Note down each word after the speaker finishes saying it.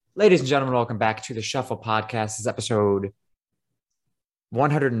Ladies and gentlemen, welcome back to the Shuffle Podcast. This is episode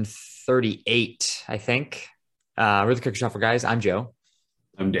 138, I think. We're the Cook Shuffle guys. I'm Joe.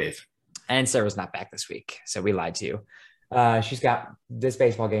 I'm Dave. And Sarah's not back this week, so we lied to you. She's got this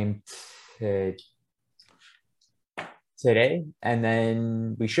baseball game today, and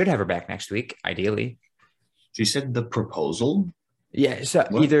then we should have her back next week, ideally. She said the proposal? Yeah, so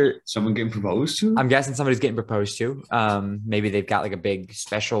What? either Someone getting proposed to? I'm guessing somebody's getting proposed to. Maybe they've got like a big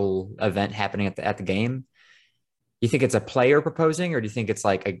special event happening at the game. You think it's a player proposing, or do you think it's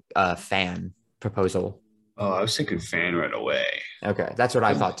like a fan proposal? Oh, I was thinking fan right away. Okay, that's what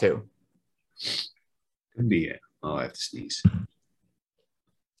I thought too. Could be it. Oh, I have to sneeze.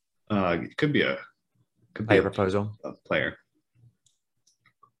 It could be Player proposal. a player.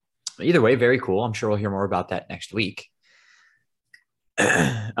 Either way, very cool. I'm sure we'll hear more about that next week.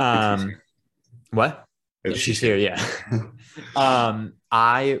 What? If She's here, yeah.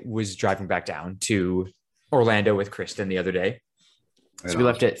 I was driving back down to Orlando with Kristen the other day. So we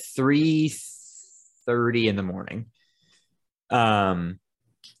left at 3:30 in the morning. I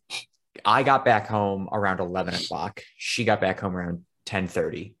got back home around 11 o'clock. She got back home around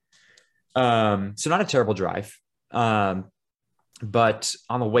 10:30. So not a terrible drive. But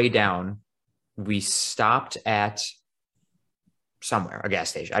on the way down, we stopped at somewhere, a gas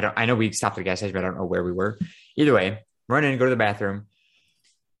station. I know we stopped at a gas station, but I don't know where we were. Either way, run in, go to the bathroom,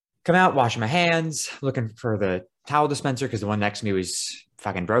 come out, washing my hands, looking for the towel dispenser because the one next to me was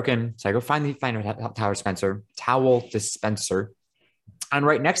fucking broken. So I go find a towel dispenser. And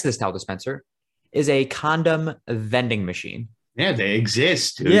right next to this towel dispenser is a condom vending machine. Yeah, they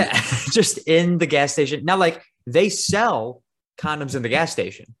exist, dude. Yeah, just in the gas station. Now, like, they sell condoms in the gas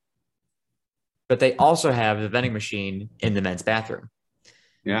station, but they also have the vending machine in the men's bathroom.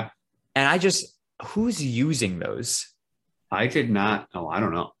 Yeah. And who's using those? I did not. Oh, I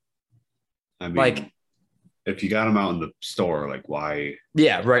don't know. I mean, Like, if you got them out in the store, like why?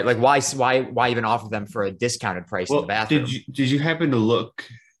 yeah, right. Like, why even offer them for a discounted price in the bathroom? Did you happen to look?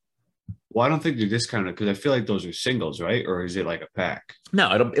 Well, I don't think they're discounted because I feel like those are singles, right? Or is it like a pack?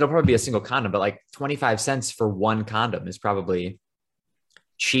 No, it'll probably be a single condom, but like 25 cents for one condom is probably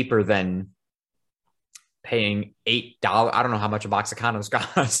cheaper than paying $8. I don't know how much a box of condoms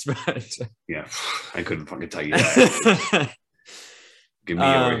cost, but Yeah, I couldn't fucking tell you that. Give me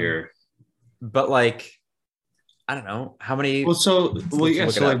over here. But like, I don't know how many. Yeah. So like,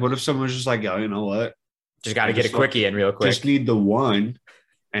 up. what if someone's just like, you know what? Just got to get a quickie in real quick. Just need the one,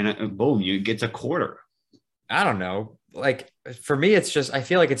 and boom, you get a quarter. I don't know. Like for me, I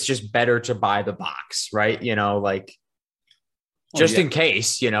feel like it's just better to buy the box, right? You know, like just in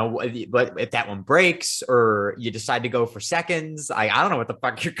case, you know, but if that one breaks or you decide to go for seconds, I don't know what the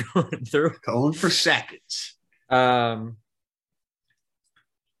fuck you're going through. Going for seconds. I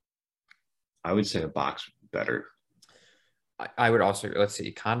would say a box better. I would also, let's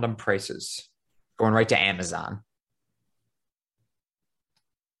see, condom prices going right to Amazon.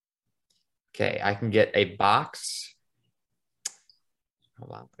 Okay, I can get a box.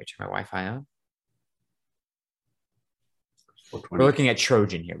 Hold on, let me turn my Wi-Fi on. We're looking at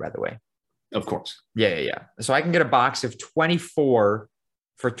Trojan here, by the way. Of course. Yeah. So I can get a box of 24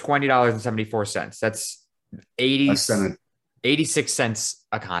 for $20.74. That's 86 cents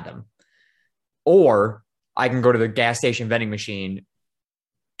a condom. Or I can go to the gas station vending machine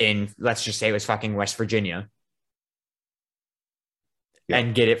in, let's just say it was fucking West Virginia,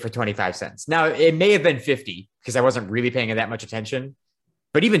 and get it for 25 cents. Now, it may have been 50 because I wasn't really paying that much attention.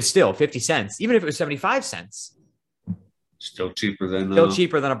 But even still, 50 cents, even if it was 75 cents. Still cheaper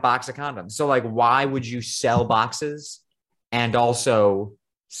than a box of condoms. So, like, why would you sell boxes and also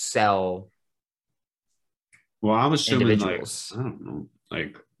sell? Well, I'm assuming individuals? Like, I don't know,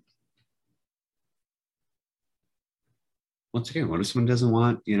 like, once again, what if someone doesn't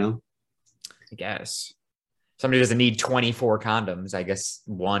want, you know? I guess somebody doesn't need 24 condoms. I guess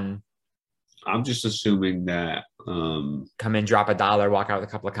one. I'm just assuming that come in, drop $1, walk out with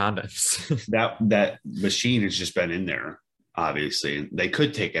a couple of condoms. that machine has just been in there. Obviously, they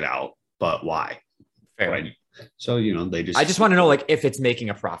could take it out, but why? Fair. Right. So, you know, I just want to know, like, if it's making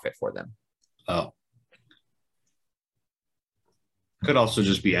a profit for them. Oh. Could also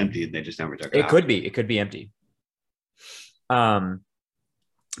just be empty and they just never took it out. It could be empty. But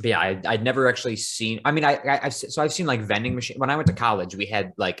yeah, I'd never actually seen, I mean, I've seen like vending machine. When I went to college, we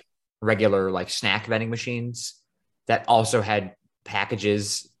had like regular like snack vending machines that also had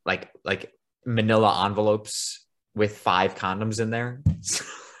packages like manila envelopes with 5 condoms in there.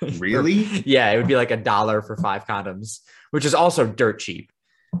 Really? Yeah, it would be like $1 for 5 condoms, which is also dirt cheap.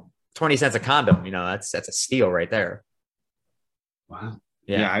 20 cents a condom, you know, that's a steal right there. Wow.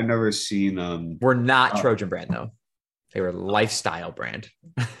 Yeah, Yeah. I've never seen We're not oh, Trojan brand though. They were lifestyle brand.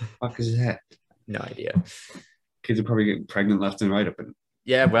 fuck is that? No idea. Kids are probably getting pregnant left and right up in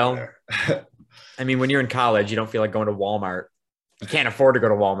Yeah, over well, there. I mean, when you're in college, you don't feel like going to Walmart. You can't afford to go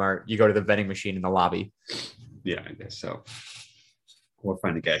to Walmart. You go to the vending machine in the lobby. Yeah, I guess so. Or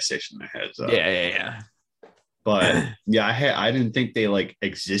find a gas station that has Yeah. but yeah, I didn't think they like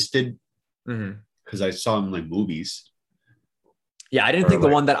existed Mhm. because I saw them in like movies Yeah, I didn't or think the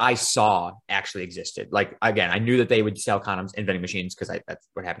like one that I saw actually existed. Like again, I knew that they would sell condoms in vending machines because that's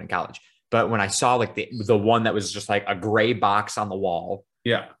what happened in college. But when I saw like the one that was just like a gray box on the wall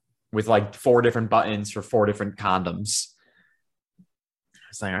yeah. with like 4 different buttons for 4 different condoms, I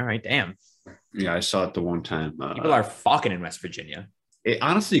was like, all right, damn, Yeah, I saw it the one time. people are fucking in West Virginia. It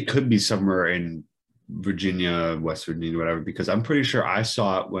honestly could be somewhere in Virginia, West Virginia, whatever, because I'm pretty sure I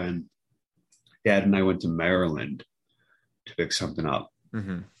saw it when Dad and I went to Maryland to pick something up.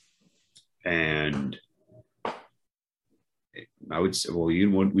 Mm-hmm. And I would say, well, we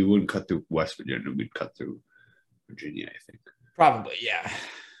wouldn't cut through West Virginia, we'd cut through Virginia, I think. Probably, yeah.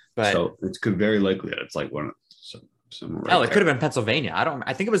 But So it could very likely that it's like one of some right it there. could have been Pennsylvania.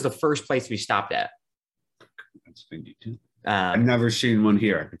 I think it was the first place we stopped at. Pennsylvania too. I've never seen one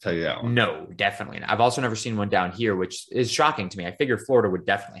here. I can tell you that one. No, definitely not. I've also never seen one down here, which is shocking to me. I figured Florida would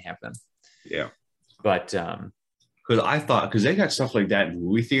definitely have them. Yeah. But Because I thought, because they got stuff like that in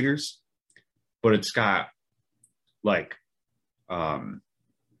movie theaters, but it's got like, I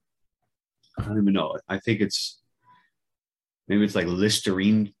don't even know. I think maybe it's like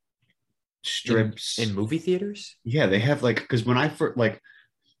Listerine strips. in movie theaters? Yeah, they have like, because when I first, like,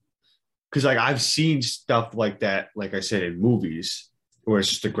 because like I've seen stuff like that, like I said, in movies where it's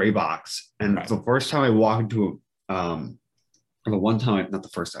just a gray box. And Right. the first time I walked into the one time, not the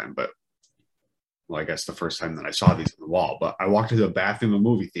first time, but well, I guess the first time that I saw these on the wall, but I walked into the bathroom of a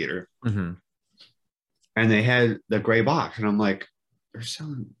movie theater Mm-hmm. and they had the gray box. And I'm like, they're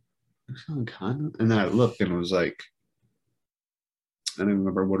selling condoms. And then I looked and it was like, I don't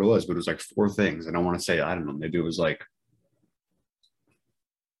remember what it was, but it was like 4 things. And I want to say, I don't know, maybe it was like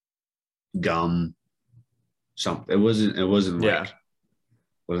gum, something. It wasn't Yeah. like,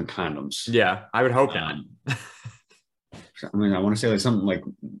 wasn't condoms. Yeah, I would hope not. I mean, I want to say like something like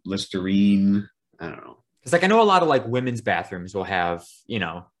Listerine. I don't know. Because like I know a lot of like women's bathrooms will have,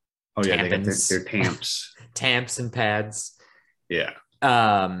 Oh yeah, they got tampons. their tamps. Tamps and pads. Yeah.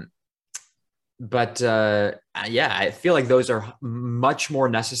 But yeah, I feel like those are much more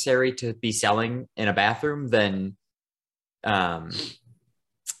necessary to be selling in a bathroom than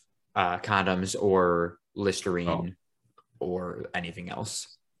condoms or Listerine or anything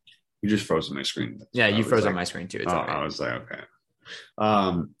else. You just froze on my screen. Yeah, you froze on my screen too. It's I was like, okay.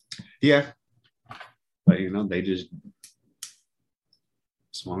 Yeah. But they just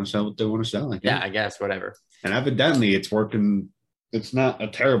want to sell what they want to sell. Like, yeah, I guess whatever. And evidently, it's working. It's not a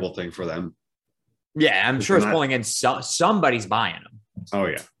terrible thing for them. Yeah, I'm sure it's pulling in. Somebody's buying them. Oh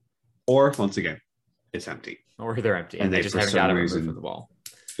yeah. Or once again, it's empty. Or they're empty, and they just haven't got it removed from the wall.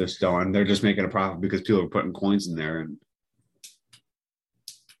 They're just making a profit because people are putting coins in there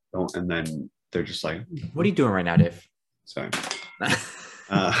and then they're just like, what are you doing right now, Dave? Sorry.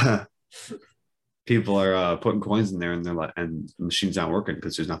 People are putting coins in there and they're like, and the machine's not working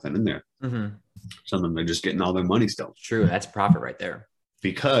because there's nothing in there. Mm-hmm. Some of them are just getting all their money still. True, that's profit right there.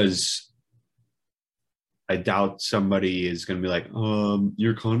 Because I doubt somebody is going to be like,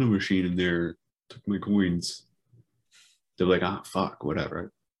 your condom machine in there took my coins. They're like, fuck,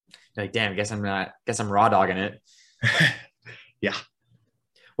 whatever. Like, damn, guess I'm raw dogging it. Yeah.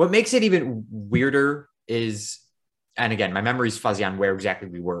 What makes it even weirder is, and again, my memory's fuzzy on where exactly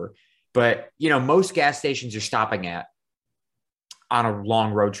we were, but most gas stations you're stopping at on a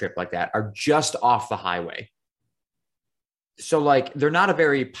long road trip like that are just off the highway. So like, they're not a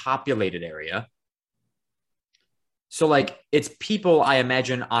very populated area. So like, it's people, I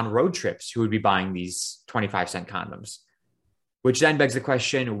imagine, on road trips who would be buying these 25-cent condoms, which then begs the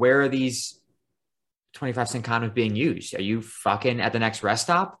question, where are these 25-cent condoms being used? Are you fucking at the next rest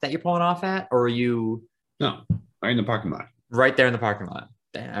stop that you're pulling off at? Or are you... No, right in the parking lot. Right there in the parking lot.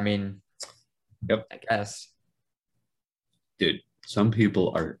 I mean, yep. I guess. Dude, some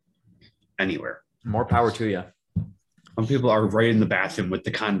people are anywhere. More power to you. Some people are right in the bathroom with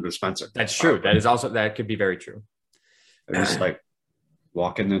the condom dispenser. That's true. That could be very true. They're just like,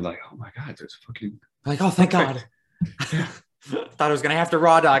 walk in there like, oh my God, there's fucking... Like, oh, thank God. Yeah. Thought I was going to have to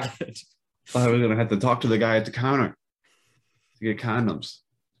raw dog it. Thought I was going to have to talk to the guy at the counter to get condoms,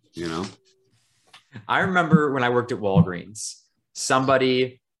 I remember when I worked at Walgreens,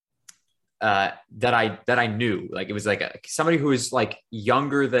 somebody that I knew. Like it was like somebody who was like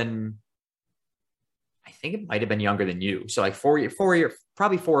younger than, I think it might have been younger than you. So like 4 year,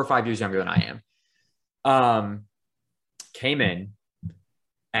 probably 4 or 5 years younger than I am. Came in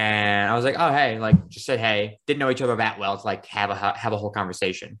and I was like, oh, hey, like just said, hey, didn't know each other that well to like have a whole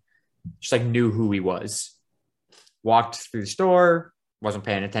conversation. Just like knew who he was. Walked through the store, wasn't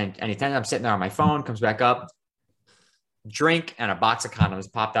paying any attention. I'm sitting there on my phone, comes back up, drink and a box of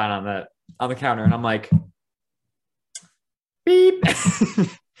condoms popped out on the counter. And I'm like, beep.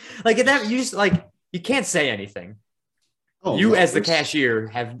 Like that, you just like, you can't say anything. Oh, You no, as the it's- cashier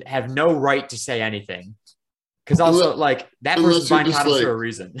have no right to say anything. Because also Unless- like that unless person's you're buying just condoms like- for a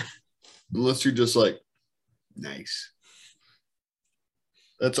reason. Unless you're just like, nice.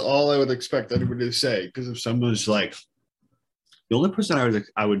 That's all I would expect anybody to say. Because if someone's like, the only person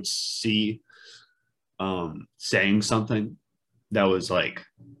I would see saying something that was like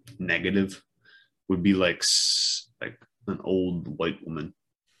negative would be like an old white woman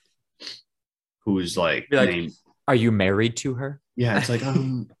who is like, Be like, named, are you married to her? yeah, it's like,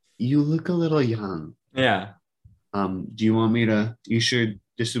 you look a little young. Yeah. Do you want me to, this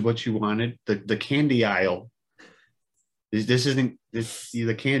is what you wanted? The candy aisle. This isn't,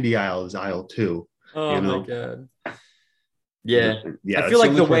 the candy aisle is aisle 2. Oh You know? my God. Yeah. Yeah. I feel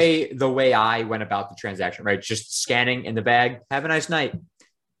like the way I went about the transaction, right? Just scanning in the bag. Have a nice night.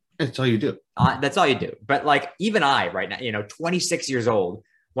 That's all you do. That's all you do. But like even I right now, 26 years old,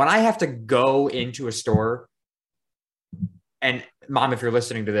 when I have to go into a store and mom, if you're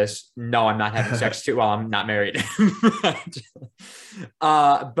listening to this, no, I'm not having sex too. Well, I'm not married.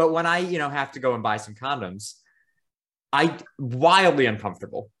 But when I, have to go and buy some condoms, I wildly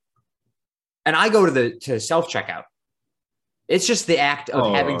uncomfortable. And I go to self-checkout. It's just the act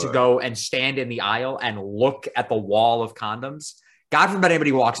of having to go and stand in the aisle and look at the wall of condoms. God forbid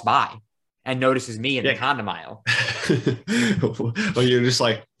anybody walks by and notices me in the condom aisle. Well, you're just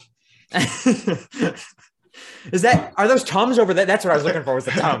like, are those Tums over there? That's what I was looking for, was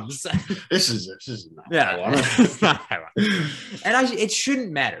the Tums. this is not Yeah. what I want. And it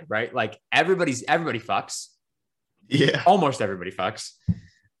shouldn't matter, right? Like everybody fucks. Yeah. Almost everybody fucks.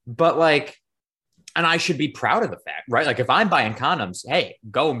 But like, and I should be proud of the fact, right? Like if I'm buying condoms, hey,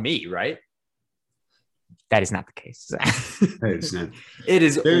 go me, right? That is not the case. It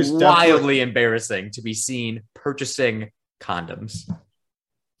is wildly embarrassing to be seen purchasing condoms.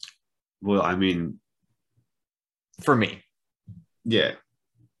 Well, I mean, for me. Yeah.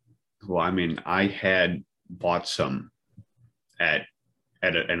 Well, I mean, I had bought some and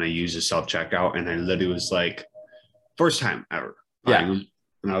I used a self-checkout, and I literally was like, first time ever. Yeah.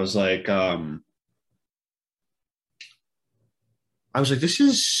 And I was like, this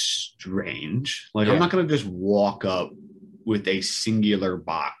is strange. Like, I'm not going to just walk up with a singular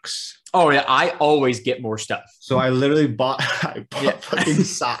box. Oh, yeah. I always get more stuff. So I literally bought fucking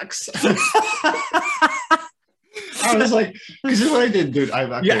socks. I was like, because this is what I did, dude.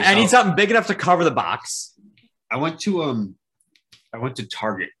 I need something big enough to cover the box. I went to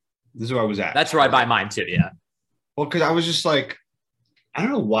Target. This is where I was at. That's where I buy mine too, yeah. Well, because I was just like, I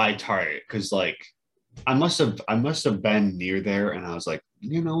don't know why Target, because like I must have been near there, and I was like,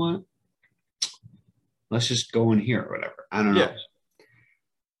 you know what? Let's just go in here or whatever. I don't know. Yeah.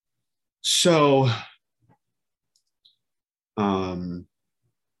 So,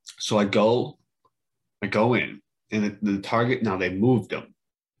 I go in, and the Target, now they moved them.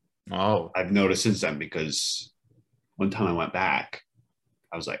 Oh, I've noticed since then, because one time I went back,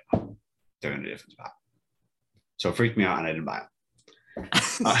 I was like, oh, they're in a different spot. So it freaked me out, and I didn't buy them.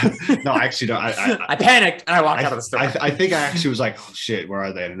 No, I actually don't. I panicked and I walked out of the store. I think I actually was like, oh shit, where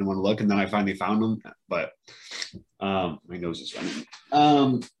are they? I didn't want to look, and then I finally found them. But my nose is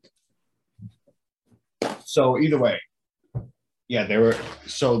running. So either way, yeah, they were.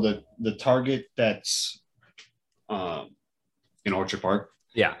 So the Target that's in Orchard Park,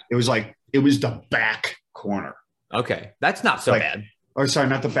 yeah, it was the back corner. Okay, that's not so bad. Or sorry,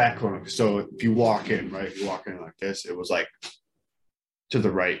 not the back corner. So if you walk in, right, if you walk in like this, it was like to the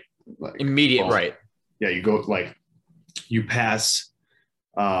right, like immediate right. Yeah, you go like you pass,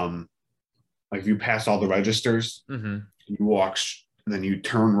 like you pass all the registers. Mm-hmm. You walk, and then you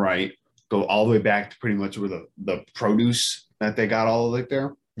turn right, go all the way back to pretty much where the produce that they got all like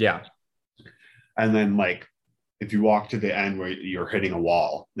there. Yeah, and then like if you walk to the end where you're hitting a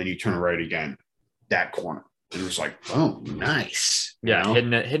wall, then you turn right again, that corner. And it was like, oh, nice. Yeah,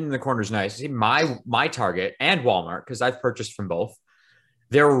 hidden in the corner is nice. See, my Target and Walmart, because I've purchased from both,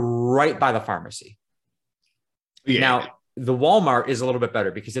 they're right by the pharmacy. Yeah. Now, the Walmart is a little bit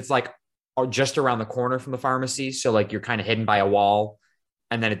better because it's like just around the corner from the pharmacy. So like you're kind of hidden by a wall.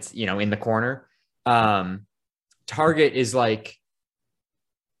 and then it's, in the corner. Target is like,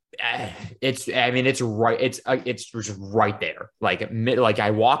 it's right. It's just right there. Like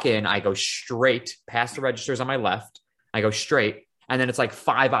I walk in, I go straight past the registers on my left. I go straight, and then it's like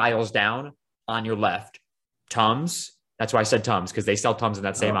 5 aisles down on your left. Tums. That's why I said Tums, because they sell Tums in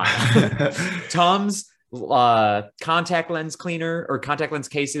that same aisle. Tums, contact lens cleaner or contact lens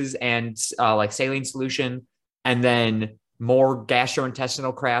cases, and like saline solution, and then more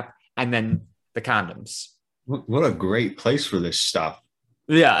gastrointestinal crap, and then the condoms. What a great place for this stuff.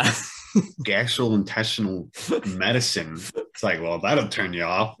 Yeah. Gastrointestinal medicine. It's like, well, that'll turn you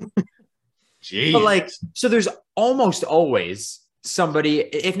off. Jeez. But like, so there's almost always somebody,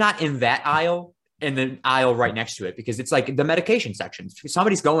 if not in that aisle, in the aisle right next to it, because it's like the medication section.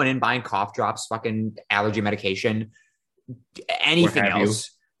 Somebody's going in buying cough drops, fucking allergy medication, anything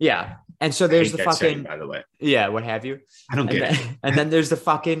else. Yeah. And so there's the fucking saying, by the way. Yeah, what have you? I don't get it. And then there's the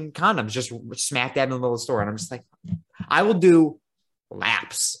fucking condoms just smack dab in the middle of the store. And I'm just like, I will do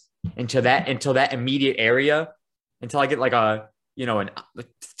laps until that immediate area, until I get like a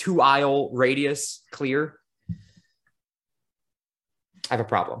 2-aisle radius clear. I have a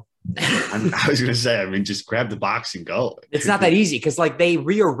problem. I was gonna say, just grab the box and go. It's not that easy, because like they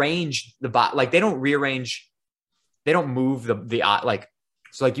rearrange the box. Like they don't move the like.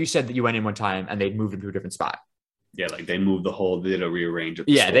 So like you said that you went in one time and they moved it to a different spot. Yeah, like they moved they did a rearrange of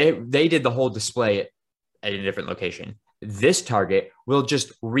yeah, they did the whole display at a different location. This Target will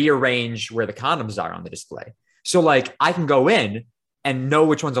just rearrange where the condoms are on the display. So like I can go in and know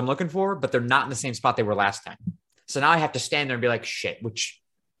which ones I'm looking for, but they're not in the same spot they were last time. So now I have to stand there and be like, shit, which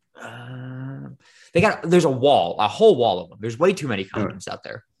there's a whole wall of them. There's way too many condoms out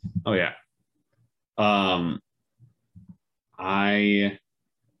there. Oh yeah.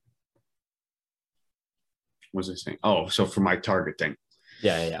 What was I saying? Oh, so for my Target thing.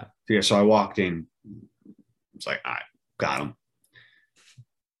 Yeah. So I walked in. It's like, all right, got him.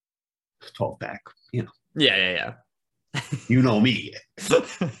 12 pack, Yeah. You know me.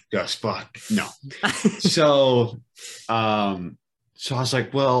 Just fuck. No. So I was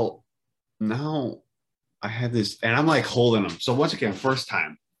like, well, now I have this, and I'm like holding them. So once again, first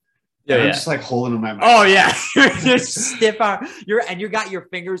time. Yeah, I'm just like holding them at my Oh yeah. You're just stiff arm. You got your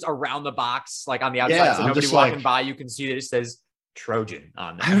fingers around the box, like on the outside. Yeah, so nobody walking by, you can see that it says Trojan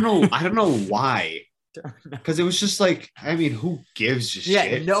on there. I don't know why. Because it was just like, who gives a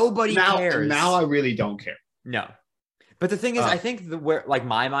shit? Nobody cares. Now I really don't care. No. But the thing is, I think where like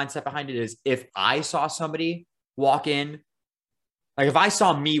my mindset behind it is, if I saw somebody walk in, like if I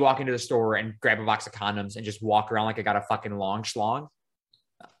saw me walk into the store and grab a box of condoms and just walk around like I got a fucking long schlong,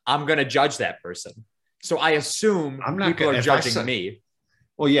 I'm going to judge that person. So I assume people are judging me.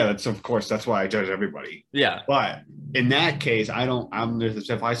 Well, yeah, that's why I judge everybody. Yeah. But in that case,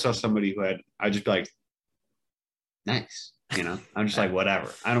 if I saw somebody I'd just be like, nice. I'm just like,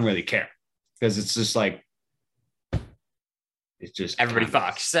 whatever. I don't really care. Because it's just like, it's just everybody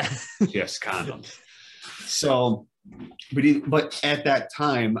condoms. fucks. Just condoms. So, but at that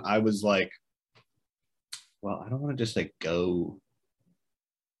time, I was like, well, I don't want to just like go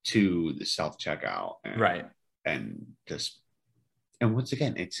to the self checkout, right? And once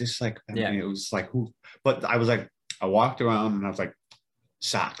again, it's just like, it was like who? But I was like, I walked around and I was like,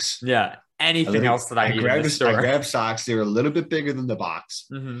 socks. Yeah. Anything else that I need in the store? I grabbed socks. They were a little bit bigger than the box,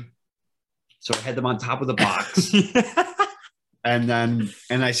 so I had them on top of the box. And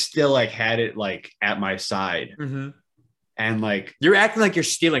I still like had it like at my side. And like, you're acting like you're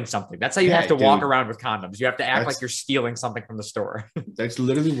stealing something. That's how you have to walk around with condoms. You have to act like you're stealing something from the store. That's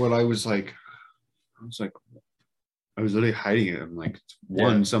literally what I was like. I was literally hiding it. I'm like,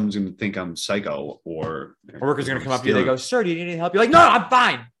 someone's going to think I'm psycho, or a worker's going to come up to you. They go, sir, do you need any help? You're like, no, I'm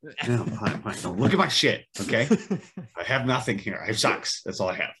fine. No, I'm fine. No, look at my shit. Okay. I have nothing here. I have socks. That's all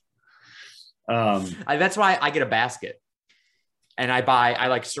I have. That's why I get a basket. And I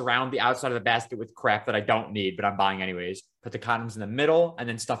like surround the outside of the basket with crap that I don't need, but I'm buying anyways. Put the condoms in the middle and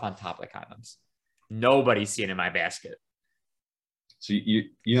then stuff on top of the condoms. Nobody's seeing in my basket. So you're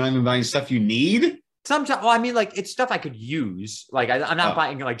not even buying stuff you need? Sometimes, well, like it's stuff I could use. Like I'm not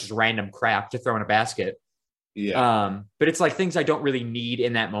buying like just random crap to throw in a basket. Yeah. But it's like things I don't really need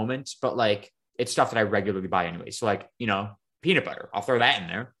in that moment, but like it's stuff that I regularly buy anyway. So like, peanut butter, I'll throw that in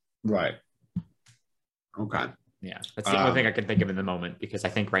there. Right. Okay. Yeah, that's the only thing I can think of in the moment, because I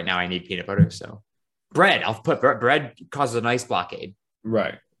think right now I need peanut butter. So bread, I'll put bread causes a nice blockade.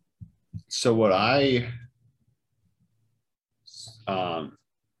 Right. So what I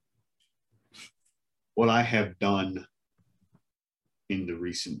have done in the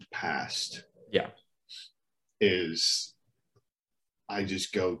recent past, yeah, is I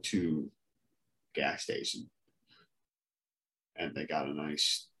just go to gas station and they got a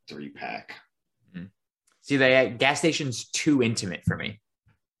nice 3-pack. See, the gas station's too intimate for me.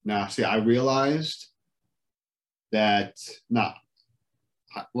 Now, see, I realized that not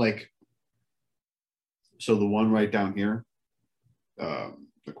like, so the one right down here, the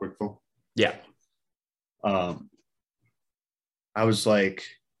quick fill. Yeah. I was like,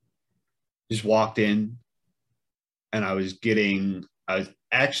 just walked in and I was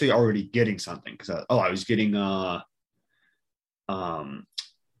actually already getting something because I was getting one of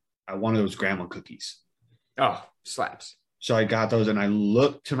those grandma cookies. Oh, slaps. So I got those and I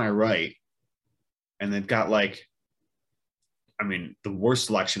looked to my right and they've got like, I mean, the worst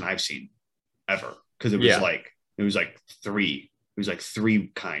selection I've seen ever. Cause it was like three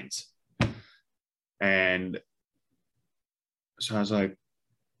kinds. And so I was like,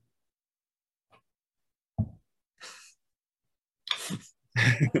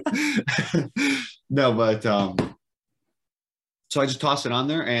 no, but so I just tossed it on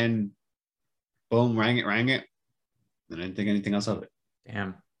there and boom, rang it. And I didn't think anything else of it.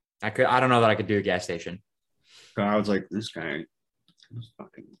 Damn. I don't know that I could do a gas station. I was like, this guy, this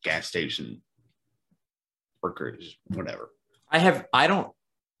fucking gas station workers, whatever. Maybe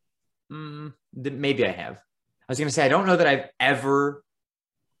I have. I was going to say, I don't know that I've ever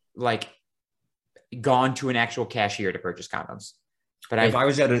like gone to an actual cashier to purchase condoms. But if I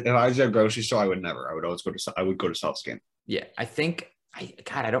was at a grocery store, I would never. I would go to self-scan. Yeah, I think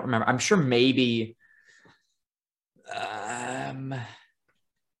I don't remember. I'm sure maybe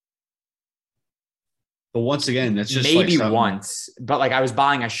but once again, that's just maybe like once, but like I was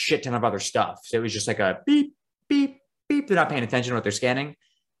buying a shit ton of other stuff. So it was just like a beep, beep, beep. They're not paying attention to what they're scanning.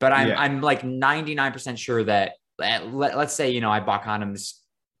 But I'm like 99% sure that let's say, I bought condoms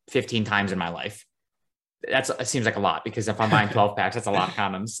 15 times in my life. It seems like a lot because if I'm buying 12 packs, that's a lot of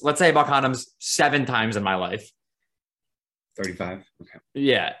condoms. Let's say I bought condoms 7 times in my life. 35. Okay.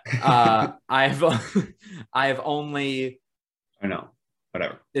 Yeah. I've only. I know.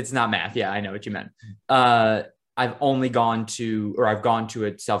 Whatever. It's not math. Yeah, I know what you meant. I've gone to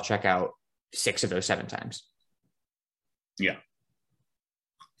a self-checkout 6 of those 7 times. Yeah.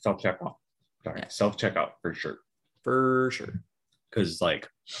 Self-checkout. Sorry. Yeah. Self-checkout for sure. For sure. Because now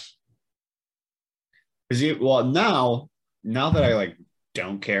that I like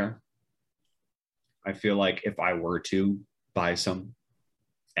don't care, I feel like if I were to buy some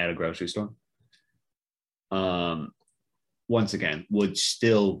at a grocery store, once again, would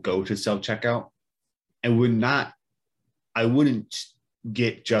still go to self-checkout and I wouldn't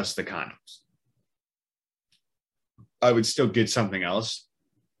get just the condoms. I would still get something else.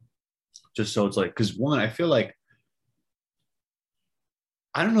 Just so it's like, because one, I feel like,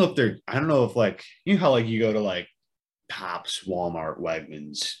 I don't know if like, you know how like you go to like Tops, Walmart,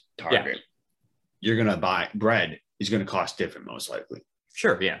 Wegmans, Target, yeah. You're going to buy bread is going to cost different, most likely.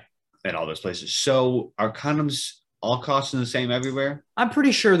 Sure. Yeah. At all those places. So are condoms all costing the same everywhere? I'm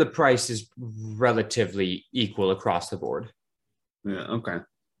pretty sure the price is relatively equal across the board. Yeah. Okay.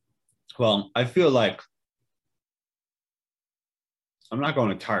 Well, I feel like I'm not going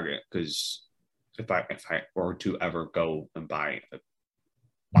to Target because if I were to ever go and buy a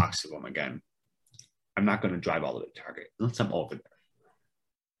box of them again, I'm not going to drive all the way to Target unless I'm over there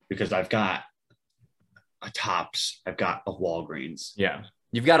because I've got a Tops, I've got a Walgreens. Yeah.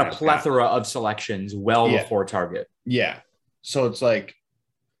 You've got a plethora of selections before Target. Yeah. So it's like,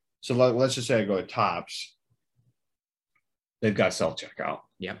 let's just say I go to Tops. They've got self-checkout.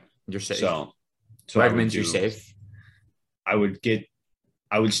 Yeah. You're safe. So Wegmans, you're safe. I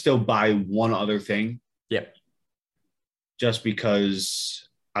would still buy one other thing. Yep. Just because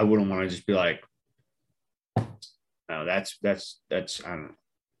I wouldn't want to just be like, no, that's I don't know.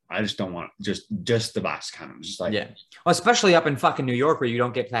 I just don't want just the box condoms. Just like, yeah. Well, especially up in fucking New York where you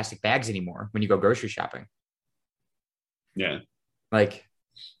don't get plastic bags anymore when you go grocery shopping. Yeah. Like,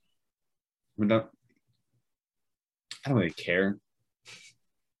 I don't really care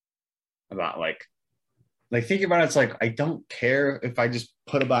about like thinking about it. It's like, I don't care if I just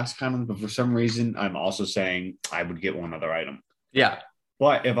put a box condom, but for some reason I'm also saying I would get one other item. Yeah.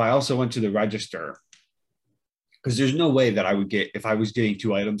 But if I also went to the register, because there's no way that I would get, if I was getting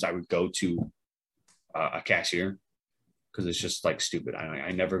 2 items, I would go to a cashier because it's just like stupid.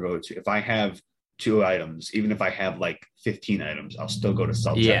 I never go to, if I have 2 items, even if I have like 15 items, I'll still go to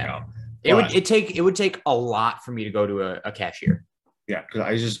self-checkout. Yeah. It would take a lot for me to go to a cashier. Yeah, because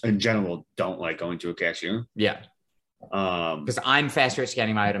I just in general don't like going to a cashier. Yeah. Because I'm faster at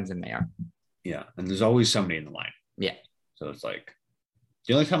scanning my items than they are. Yeah. And there's always somebody in the line. Yeah. So it's like,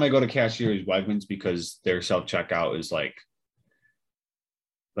 the only time I go to cashier is Wegmans because their self-checkout is like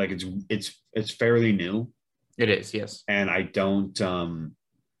Like it's fairly new, It is, yes. and I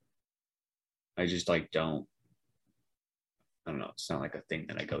just like don't I don't know. It's not like a thing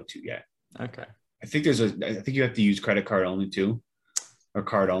that I go to yet. Okay. I think I think you have to use credit card only too, or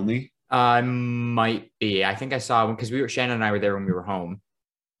card only. Might be. I think I saw because Shannon and I were there when we were home,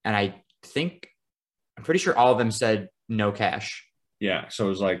 and I'm pretty sure all of them said no cash Yeah. So it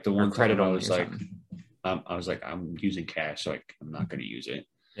was like the or one credit time only or something. I was like, I'm using cash, so like I'm not going to use it.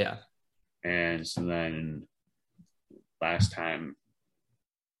 Yeah. And so then last time,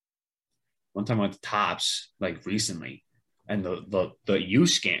 one time I went to Tops like recently, and the U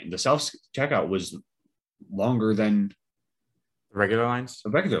scan, the self checkout was longer than Regular lines. the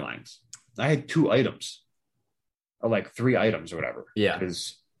regular lines. I had 2 items, or like 3 items or whatever. Yeah.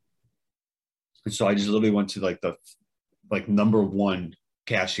 Because and so I just literally went to like the like number one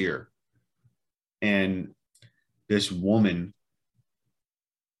cashier, and this woman,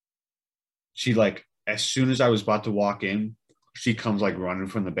 she like as soon as I was about to walk in, she comes like running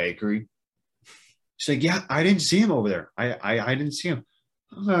from the bakery. She's like, "Yeah, I didn't see him over there. I didn't see him."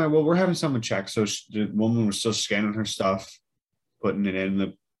 Well, we're having someone check. So the woman was still scanning her stuff, putting it in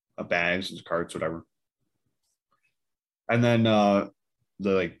the bags and carts, whatever. And then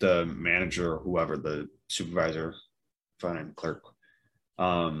the manager or whoever, the supervisor, front end clerk,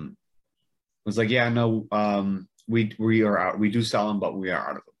 um, was like, "Yeah, no, we are out. We do sell them, but we are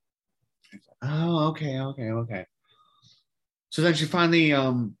out of them." Oh, okay. So then she finally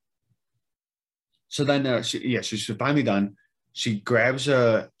she's finally done. She grabs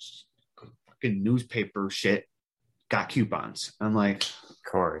a fucking newspaper shit, got coupons. I'm like, Of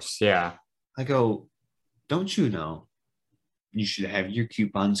course. Yeah. I go, don't you know you should have your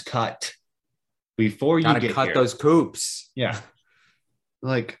coupons cut before you Gotta get cut here? those coops. Yeah.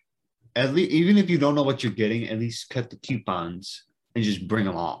 Like, at least, even if you don't know what you're getting, at least cut the coupons and just bring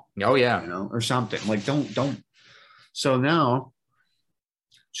them all, Oh yeah. or something. Like, don't. So now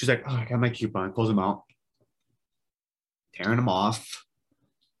she's like, oh, I got my coupon, pulls them out, tearing them off.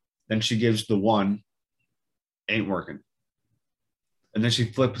 Then she gives the one, ain't working. And then she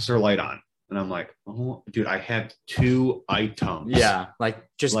flips her light on. And I'm like, oh, dude, I have 2 items. Yeah. Like,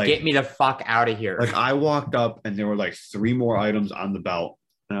 just Like- get me the fuck out of here. Like, I walked up and there were like 3 more items on the belt.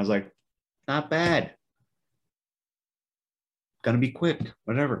 And I was like, not bad. Gonna be quick,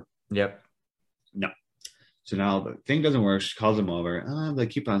 whatever. Yep. No. So now the thing doesn't work. She calls them over. The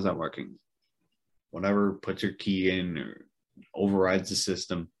coupon's not working. Whatever, puts your key in or overrides the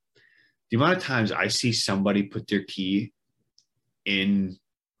system. The amount of times I see somebody put their key in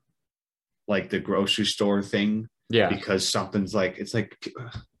like the grocery store thing Yeah. because something's like, it's like,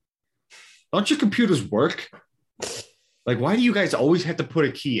 don't your computers work? Like, why do you guys always have to put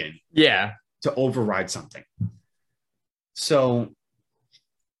a key in Yeah. to override something? So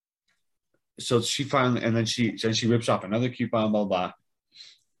she finally, and then she rips off another coupon, blah, blah.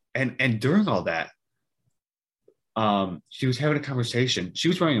 And during all that, she was having a conversation. She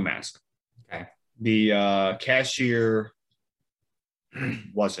was wearing a mask. Okay. The cashier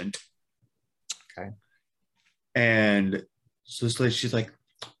wasn't. Okay. And so this lady, she's like,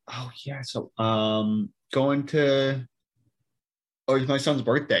 oh yeah, so going to, oh, it's my son's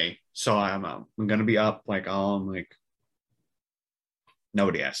birthday. So I'm gonna be up like,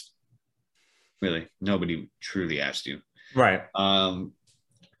 nobody asked. Really, nobody truly asked you. Right.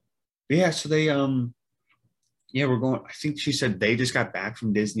 Yeah, so they yeah, we're going. I think she said they just got back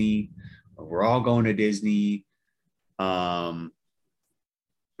from Disney. We're all going to Disney. But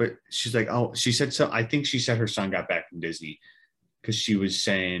she's like, oh, she said so. I think she said her son got back from Disney because she was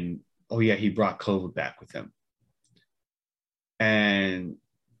saying, oh yeah, he brought COVID back with him. And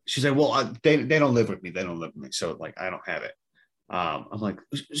she's like, well, they don't live with me. They don't live with me, so like I don't have it. I'm like,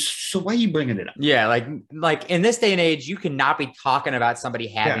 so why are you bringing it up? Yeah, like in this day and age, you cannot be talking about somebody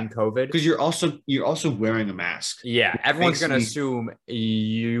having COVID Because you're also wearing a mask. Yeah, everyone's gonna assume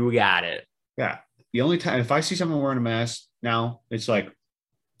you got it. Yeah, the only time if I see someone wearing a mask now, it's like,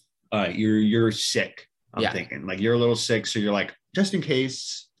 you're sick. I'm thinking like you're a little sick, so you're like, just in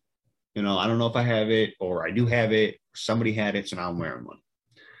case, I don't know if I have it or I do have it. Or somebody had it, so now I'm wearing one.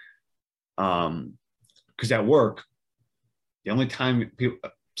 Because at work, the only time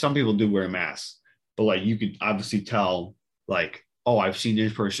some people do wear masks, but like you could obviously tell, like, oh, I've seen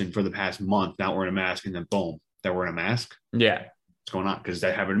this person for the past month not wearing a mask, and then boom, they're wearing a mask. Yeah, what's going on? Because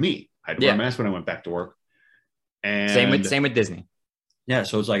that happened to me. I had to wear a mask when I went back to work. And same with Disney. Yeah,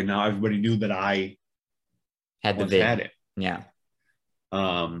 so it's like now everybody knew that I had it. Yeah.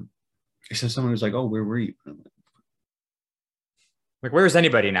 So someone was like, "Oh, where were you?" Like, where is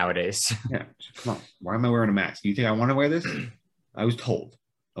anybody nowadays? Yeah, come on. Why am I wearing a mask? Do you think I want to wear this? I was told.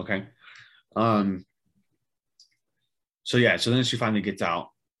 Okay. Um. So yeah. So then she finally gets out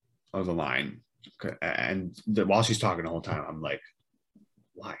of the line. Okay. And while she's talking the whole time, I'm like,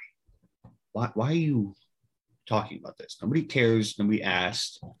 why? Why are you talking about this? Nobody cares. Nobody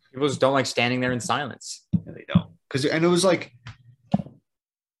asked. People just don't like standing there in silence. And they don't. And it was like,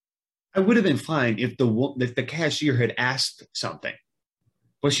 I would have been fine if the cashier had asked something,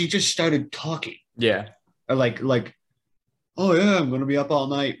 but she just started talking. Yeah. Like, oh yeah, I'm gonna be up all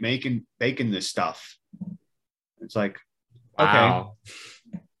night baking this stuff. It's like, okay, Wow.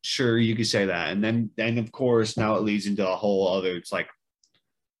 sure, you could say that, and then of course now it leads into a whole other. It's like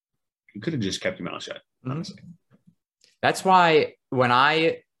you could have just kept your mouth shut. Honestly, That's why when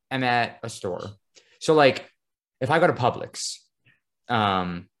I am at a store, so like if I go to Publix,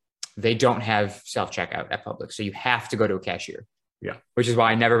 they don't have self checkout at Publix, so you have to go to a cashier. Yeah. Which is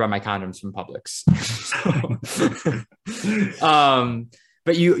why I never buy my condoms from Publix.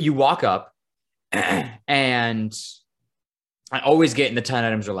 But you walk up and I always get in the 10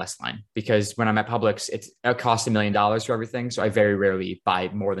 items or less line because when I'm at Publix, it costs $1 million for everything. So I very rarely buy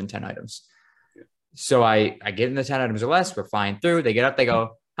more than 10 items. Yeah. So I get in the 10 items or less. We're flying through. They get up. They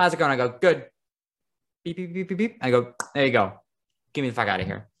go, how's it going? I go, good. Beep, beep, beep, beep, beep. I go, there you go. Get me the fuck out of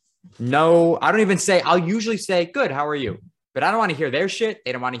here. No, I don't even say, I'll usually say, good. How are you? But I don't want to hear their shit.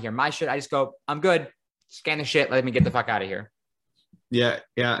 They don't want to hear my shit. I just go, I'm good. Scan the shit. Let me get the fuck out of here. yeah.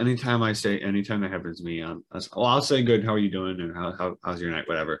 Anytime that happens to me, I'll say good. How are you doing? And how's your night?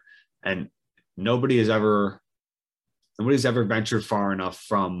 Whatever. And nobody's ever ventured far enough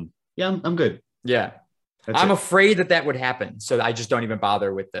from I'm good. Yeah. That's I'm it. afraid that would happen. So I just don't even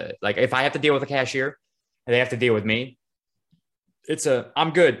bother with like, if I have to deal with a cashier and they have to deal with me,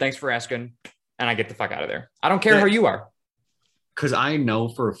 I'm good. Thanks for asking. And I get the fuck out of there. I don't care how you are. Because I know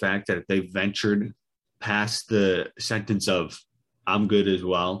for a fact that if they ventured past the sentence of I'm good as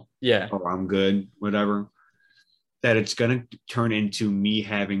well, Yeah. or I'm good, whatever, that it's going to turn into me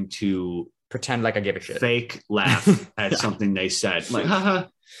having to Pretend like I give a shit. fake laugh at something they said. Like, haha,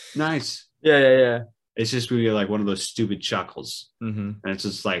 nice. Yeah. It's just really like one of those stupid chuckles. Mm-hmm. And it's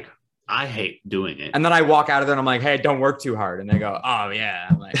just like, I hate doing it. And then I walk out of there and I'm like, hey, don't work too hard. And they go, oh, yeah.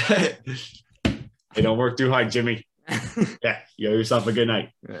 I'm like, hey, don't work too hard, Jimmy. Yeah, you have yourself a good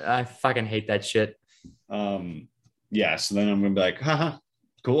night. I fucking hate that shit. Yeah, so then I'm gonna be like, haha,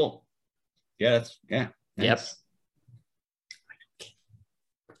 cool. Yeah, nice. Yep.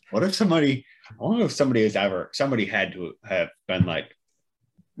 What if somebody had to have been like,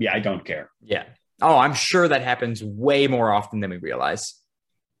 yeah, I don't care. Yeah. Oh, I'm sure that happens way more often than we realize.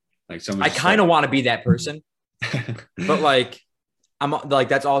 Like I kind of want to be that person, but like, I'm like,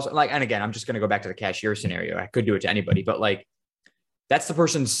 that's also like, and again, I'm just going to go back to the cashier scenario. I could do it to anybody, but like, that's the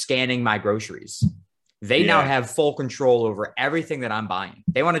person scanning my groceries. They now have full control over everything that I'm buying.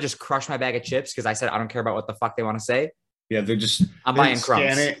 They want to just crush my bag of chips because I said I don't care about what the fuck they want to say. Yeah, I'm buying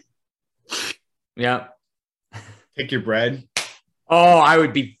crumbs. Scan it. Yeah. Take your bread. Oh, I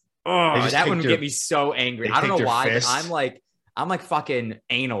would be. Oh, that one would get me so angry. I don't know why, but I'm like fucking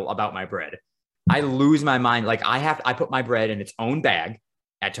anal about my bread. I lose my mind. Like I put my bread in its own bag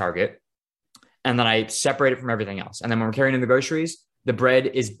at Target, and then I separate it from everything else. And then when we're carrying in the groceries, the bread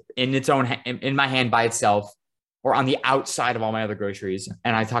is in its own in my hand by itself, or on the outside of all my other groceries.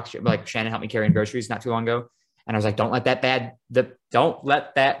 And I talked to like Shannon helped me carry in groceries not too long ago, and I was like, don't let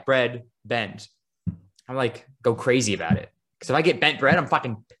that bread bend. I'm like, go crazy about it. Because if I get bent bread, I'm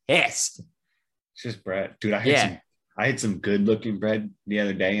fucking pissed. It's just bread. Dude, I had some good looking bread the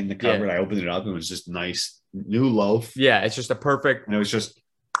other day in the cupboard. I opened it up and it was just nice new loaf. Yeah, it's just a perfect. And it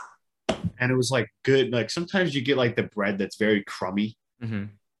was like good. Like sometimes you get like the bread that's very crummy. Mm-hmm.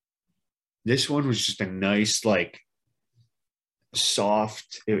 This one was just a nice, like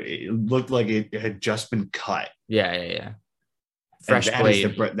soft. It looked like it had just been cut. Yeah. Fresh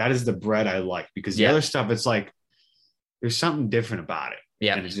blade. That is the bread I like because the other stuff, it's like there's something different about it.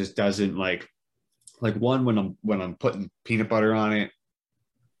 Yeah. And it just doesn't like one when I'm putting peanut butter on it,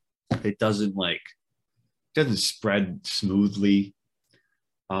 it doesn't spread smoothly.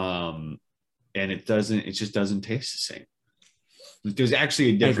 And it just doesn't taste the same. There's actually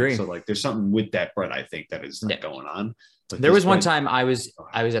a difference. So like there's something with that bread, I think, that is going on. But there was one time I was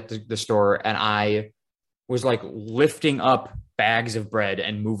at the store and I was like lifting up bags of bread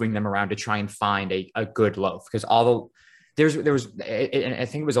and moving them around to try and find a good loaf because I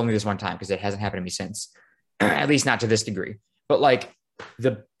think it was only this one time because it hasn't happened to me since, at least not to this degree. But like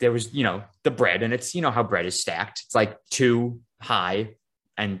there was the bread, and it's how bread is stacked. It's like 2 high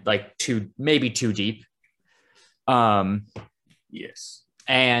and like 2 maybe 2 deep. Yes.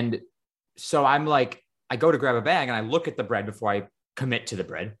 And so I'm like, I go to grab a bag and I look at the bread before I commit to the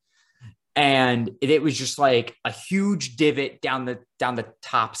bread. And it was just like a huge divot down the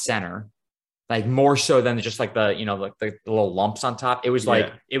top center, like more so than just like the, like the little lumps on top. It was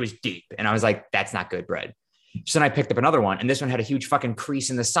like, it was deep. And I was like, that's not good bread. So then I picked up another one, and this one had a huge fucking crease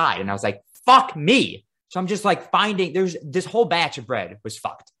in the side. And I was like, fuck me. So I'm just like there's this whole batch of bread was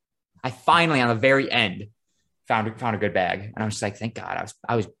fucked. I finally, on the very end, found a good bag. And I was just like, thank God.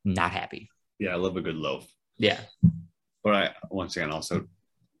 I was not happy. Yeah, I love a good loaf. Yeah. But once again, also,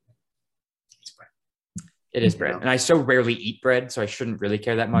 it is bread. And I so rarely eat bread, so I shouldn't really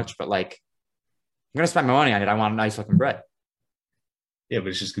care that much. But like, I'm going to spend my money on it. I want a nice looking bread. Yeah, but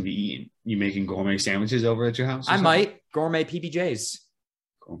it's just going to be eaten. You making gourmet sandwiches over at your house? I might. Gourmet PBJs.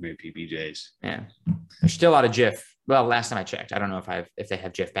 Gourmet PBJs. Yeah. There's still out of Jif. Well, last time I checked, I don't know if they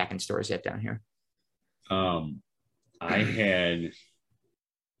have Jif back in stores yet down here. I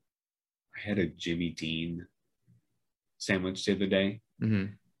had a Jimmy Dean sandwich the other day.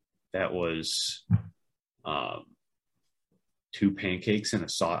 Mm-hmm. That was 2 pancakes and a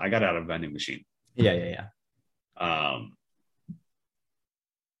sauce. I got it out of a vending machine. Yeah.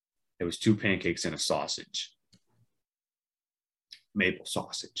 It was 2 pancakes and a sausage. Maple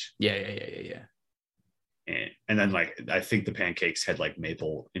sausage. Yeah. And then like I think the pancakes had like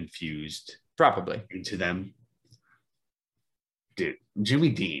maple infused probably into them. Dude, Jimmy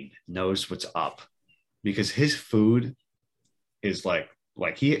Dean knows what's up because his food is like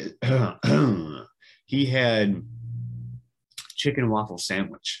he he had chicken and waffle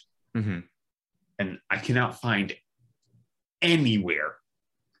sandwich. Mm-hmm. And I cannot find anywhere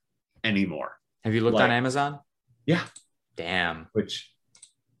anymore. Have you looked on Amazon? Yeah. Damn. Which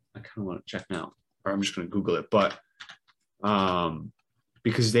I kind of want to check now. Or I'm just going to Google it. But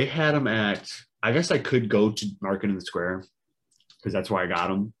because they had them at, I guess I could go to Market in the Square because that's where I got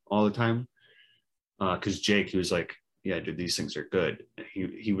them all the time. Because Jake, he was like, yeah, dude, these things are good. And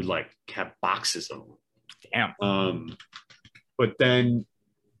he would like have boxes of them. Damn. But then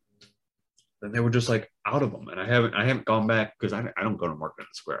they were just like out of them, and I haven't gone back because I don't go to Market in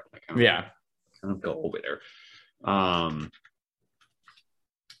the Square. Like, I don't go over there.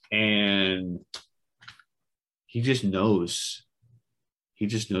 And he just knows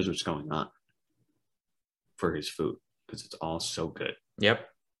what's going on for his food because it's all so good. Yep.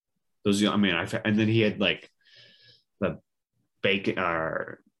 And then he had like the bacon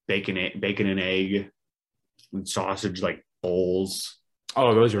and egg and sausage like bowls.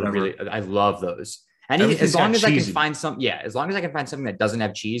 Oh, those are really, I love those. And as long as I can find something that doesn't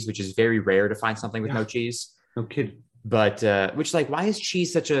have cheese, which is very rare to find something with no cheese. No kidding. But which, like, why is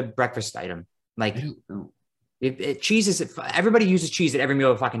cheese such a breakfast item? Like, I don't know. Cheese is, everybody uses cheese at every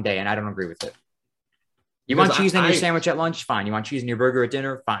meal of the fucking day, and I don't agree with it. You want cheese in your sandwich at lunch? Fine. You want cheese in your burger at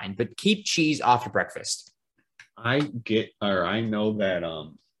dinner? Fine. But keep cheese off your breakfast. I know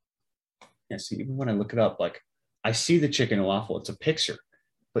that, see, even when I look it up, like, I see the chicken and waffle. It's a picture,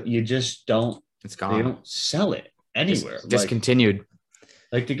 but you just don't. It's gone. They don't sell it anywhere. Discontinued.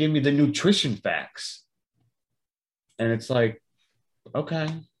 Like they give me the nutrition facts, and it's like, okay,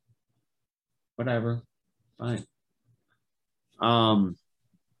 whatever, fine.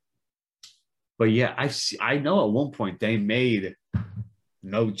 But yeah, I know at one point they made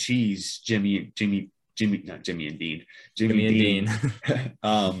no cheese Jimmy and Dean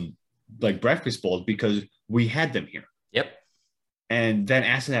like breakfast bowls because we had them here. Yep. And then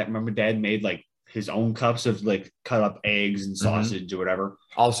after that, remember Dad made like his own cups of like cut up eggs and sausage or whatever.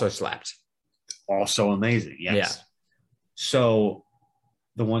 Also slapped. Also amazing. Yes. Yeah. So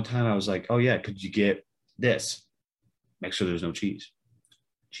the one time I was like, oh yeah, could you get this? Make sure there's no cheese.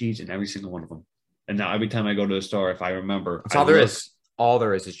 Cheese in every single one of them. And now every time I go to the store, if I remember. That's all there is. All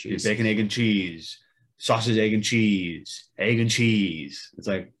there is cheese. Bacon, egg, and cheese. Sausage, egg, and cheese. Egg and cheese. It's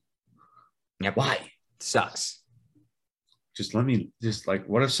like, yep. Why? It sucks.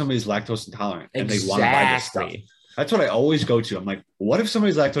 What if somebody's lactose intolerant and they want to buy this stuff? That's what I always go to. I'm like, what if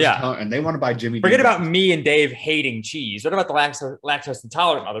somebody's lactose intolerant and they want to buy Jimmy? Forget about me and Dave hating cheese. What about the lactose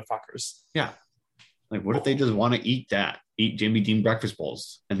intolerant motherfuckers? Yeah. Like, what if they just want to eat Jimmy Dean breakfast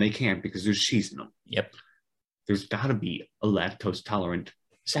bowls and they can't because there's cheese in them? Yep. There's got to be a lactose tolerant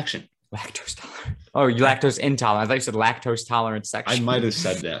section. Lactose tolerant. Oh, you lactose intolerant. I thought you said lactose tolerant section. I might have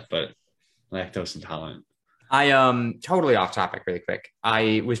said that, but lactose intolerant. I totally off topic really quick.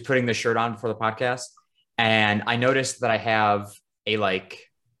 I was putting the shirt on for the podcast and I noticed that I have a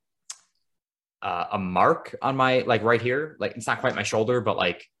mark on my, like right here. Like it's not quite my shoulder, but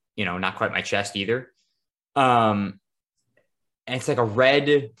like, not quite my chest either. And it's like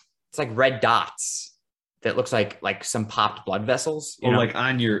red dots that looks like some popped blood vessels. Like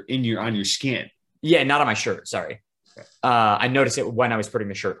in your skin. Yeah, not on my shirt. Sorry. I noticed it when I was putting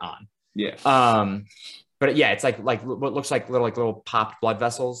the shirt on. Yeah. But yeah, it's like what looks like little popped blood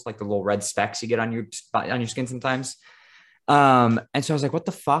vessels, like the little red specks you get on your skin sometimes. And so I was like, what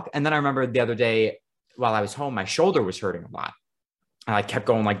the fuck? And then I remember the other day while I was home, my shoulder was hurting a lot. And I kept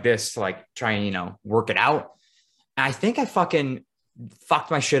going like this to like try and, work it out. And I think I fucking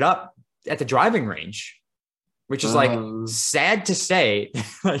fucked my shit up at the driving range, which is like sad to say.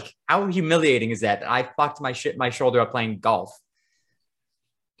 Like, how humiliating is that? I fucked my shoulder up playing golf.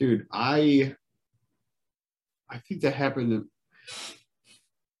 Dude, I think that happened.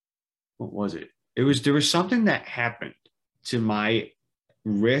 What was it? There was something that happened to my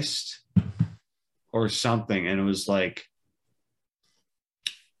wrist or something, and it was like,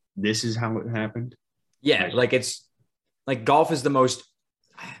 this is how it happened. Yeah, like it's like golf is the most,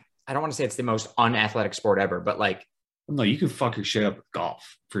 I don't want to say it's the most unathletic sport ever, but like, no, you can fuck your shit up with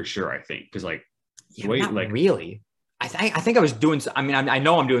golf for sure. I think because like, not like really. I think I was doing. I mean, I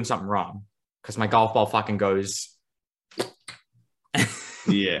know I'm doing something wrong because my golf ball fucking goes.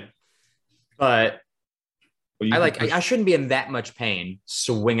 Yeah, but I shouldn't be in that much pain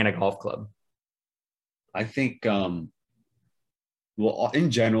swinging a golf club. I think, well,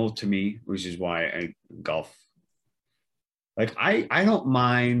 in general, to me, which is why I golf. Like I don't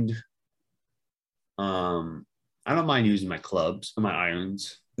mind. I don't mind using my clubs and my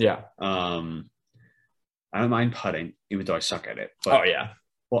irons. Yeah. I don't mind putting, even though I suck at it. But,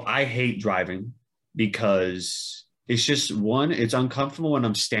 well, I hate driving because it's just it's uncomfortable when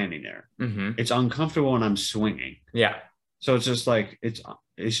I'm standing there. Mm-hmm. It's uncomfortable when I'm swinging. Yeah. So it's just like it's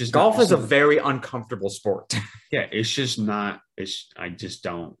just golf is a very uncomfortable sport. Yeah, it's just not. I just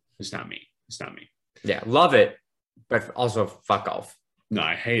don't. It's not me. It's not me. Yeah, love it, but also fuck golf. No,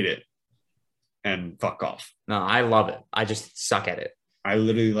 I hate it, and fuck golf. No, I love it. I just suck at it. I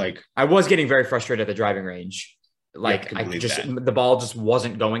literally I was getting very frustrated at the driving range. Like the ball just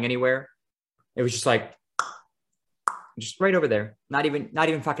wasn't going anywhere. It was just like, just right over there. Not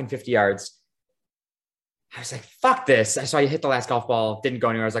even fucking 50 yards. I was like, fuck this. So I hit the last golf ball, didn't go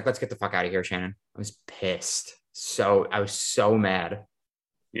anywhere. I was like, let's get the fuck out of here, Shannon. I was pissed. I was so mad.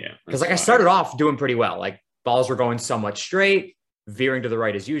 Yeah. Because I started off doing pretty well. Like balls were going somewhat straight, veering to the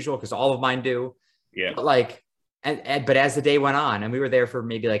right as usual, because all of mine do. Yeah. But but as the day went on, and we were there for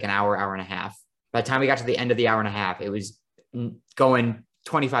maybe like an hour and a half. By the time we got to the end of the hour and a half, it was going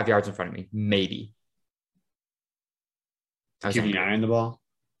 25 yards in front of me, maybe. Keep your eye on the ball?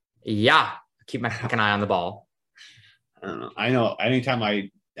 Yeah. Keep my fucking eye on the ball. I don't know. I know anytime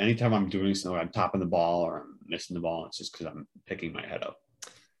I'm doing something, I'm topping the ball or I'm missing the ball, it's just because I'm picking my head up.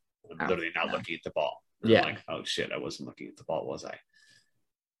 I'm literally not looking at the ball. And I'm like, oh shit, I wasn't looking at the ball, was I?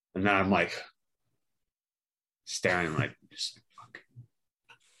 And then I'm like staring, like, just fuck.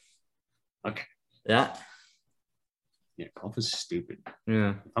 Okay. Yeah. Yeah, golf is stupid.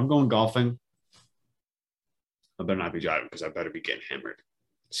 Yeah. If I'm going golfing, I better not be driving because I better be getting hammered.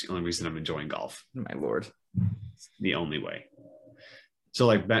 It's the only reason I'm enjoying golf. My Lord. It's the only way. So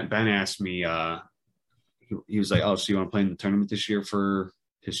like Ben asked me, he was like, oh, so you want to play in the tournament this year for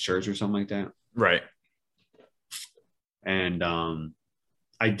his church or something like that? Right. And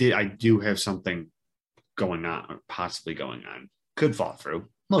I do have something going on, or possibly going on. Could fall through.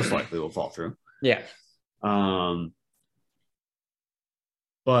 Most likely will fall through. Yeah.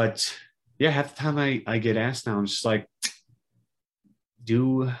 But yeah, half the time I get asked now, I'm just like,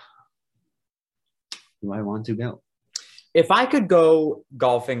 do I want to go? If I could go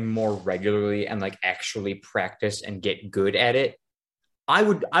golfing more regularly and like actually practice and get good at it, I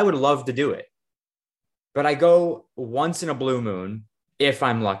would love to do it. But I go once in a blue moon if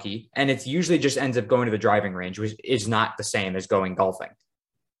I'm lucky, and it usually just ends up going to the driving range, which is not the same as going golfing.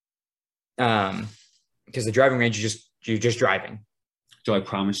 Because the driving range you're just driving. So I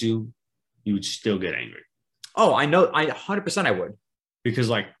promise you would still get angry. Oh, I know. 100% I would. Because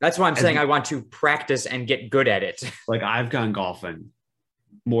like that's why I'm saying I want to practice and get good at it. Like I've gone golfing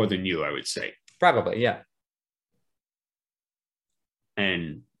more than you, I would say. Probably, yeah.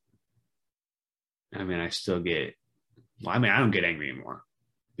 And I mean, I don't get angry anymore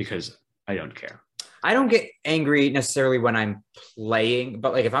because I don't care. I don't get angry necessarily when I'm playing,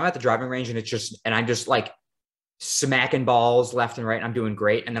 but like if I'm at the driving range and I'm just like smacking balls left and right and I'm doing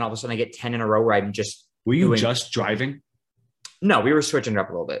great, and then all of a sudden I get 10 in a row where I'm just Were you just driving? No, we were switching it up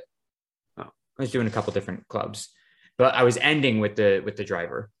a little bit. Oh. I was doing a couple different clubs, but I was ending with the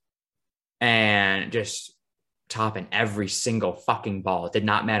driver and just topping every single fucking ball. It did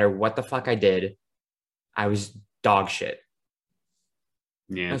not matter what the fuck I did. I was dog shit.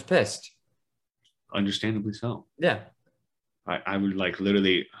 Yeah. I was pissed. Understandably so. Yeah. I would like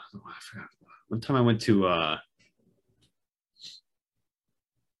literally, I forgot. One time I went to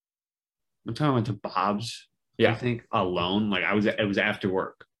One time I went to Bob's, I Yeah. think, alone. Like it was after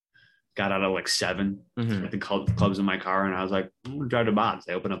work. Got out at like 7 Hmm. with the clubs in my car, and I was like, I'm gonna drive to Bob's.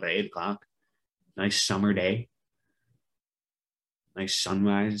 They open up at 8 o'clock. Nice summer day. Nice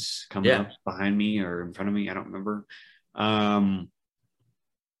sunrise coming Yeah. up behind me or in front of me. I don't remember. Um,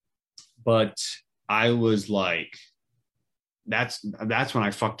 but I was like, that's when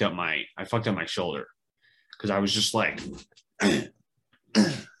I fucked up my shoulder because I was just like, and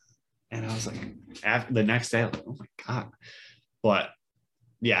I was like, after the next day, I was like, oh my god. But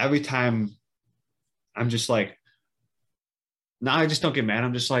yeah, every time I'm just like, no, I just don't get mad.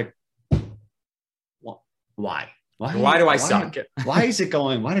 I'm just like, why? Why do I suck? Why is it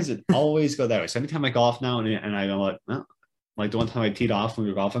going? Why does it always go that way? So anytime I golf now and I go like the one time I teed off when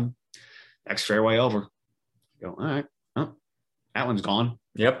we were golfing, next fairway over. I go, all right, oh, that one's gone.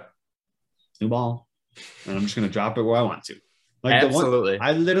 Yep. New ball. And I'm just gonna drop it where I want to. Like Absolutely.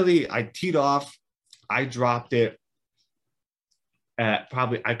 I teed off, I dropped it at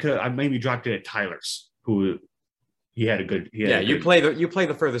probably I maybe dropped it at Tyler's, who he had a good You play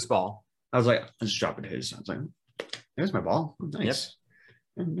the furthest ball. I was like, I'll just drop it to his. I was like, there's my ball. Nice.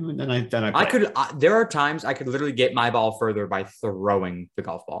 Yep. And then I could there are times I could literally get my ball further by throwing the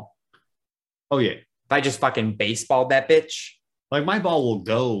golf ball. Oh yeah. If I just fucking baseballed that bitch. Like my ball will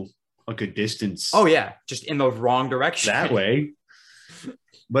go a good distance. Oh yeah, just in the wrong direction. That way.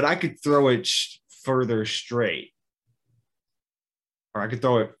 But I could throw it further straight. Or I could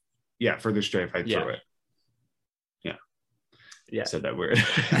throw it, further straight if I throw it. Yeah. I said that weird.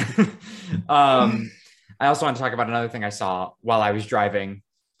 I also want to talk about another thing I saw while I was driving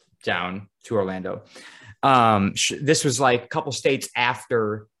down to Orlando. This was like a couple states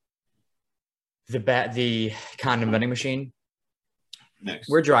after the condom vending machine. Next.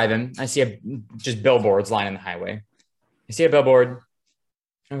 We're driving. I see just billboards lining the highway. I see a billboard.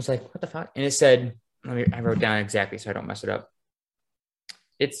 I was like, what the fuck? And it said, I wrote down exactly so I don't mess it up.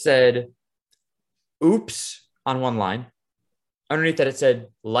 It said, oops, on one line. Underneath that, it said,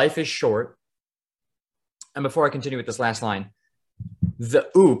 life is short. And before I continue with this last line, the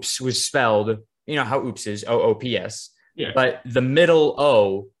oops was spelled, you know how oops is, OOPS. Yeah. But the middle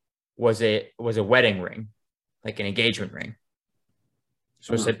O was a wedding ring, like an engagement ring.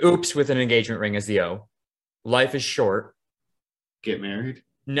 So it said oops with an engagement ring as the O. Life is short. Get married?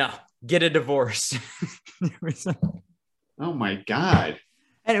 No, get a divorce. Oh my God.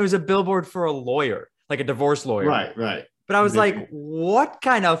 And it was a billboard for a lawyer, like a divorce lawyer. Right. But I was like, what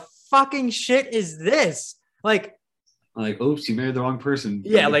kind of fucking shit is this? Like, oops, you married the wrong person.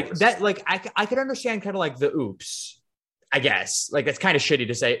 Yeah, like that, like I could understand kind of like the oops, I guess. Like that's kind of shitty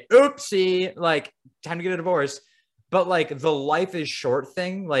to say, oopsie, like time to get a divorce. But like the life is short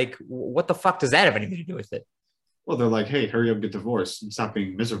thing, like what the fuck does that have anything to do with it? Well, they're like, hey, hurry up, get divorced and stop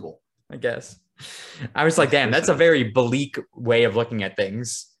being miserable. I guess. I was like, damn, that's a very bleak way of looking at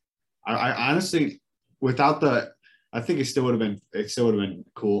things. I honestly, I think it still would have been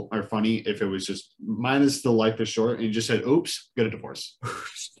cool or funny if it was just minus the life is short and you just said, oops, get a divorce.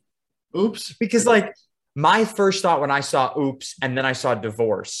 Oops. Because like my first thought when I saw oops and then I saw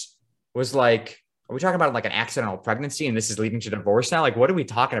divorce was like, are we talking about like an accidental pregnancy and this is leading to divorce now? Like, what are we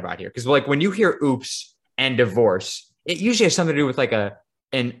talking about here? Because like when you hear oops and divorce, it usually has something to do with like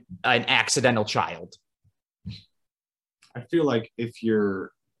an accidental child. I feel like if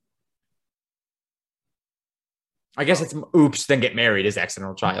you're, I guess it's oops, then get married is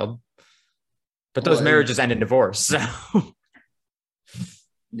accidental child. But those marriages end in divorce. So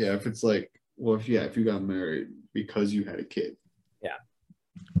yeah, if it's like, well, if you got married because you had a kid. Yeah.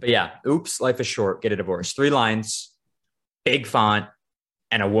 But yeah, oops, life is short, get a divorce. 3 lines, big font,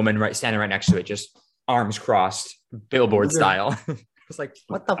 and a woman standing right next to it, just arms crossed, billboard style. I was like,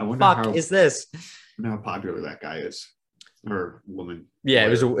 what the fuck is this? I wonder how popular that guy is. Or woman. Yeah, it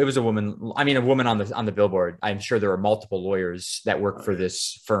was a woman. I mean, a woman on the billboard. I'm sure there are multiple lawyers that work for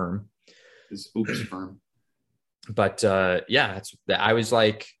this firm. This oops firm. But yeah, I was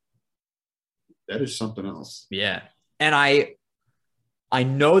like, that is something else. Yeah. And I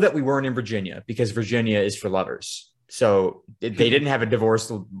know that we weren't in Virginia because Virginia is for lovers. So they didn't have a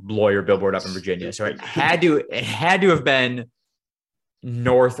divorce lawyer billboard up in Virginia. So it had to have been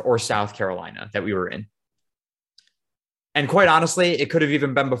North or South Carolina that we were in. And quite honestly, it could have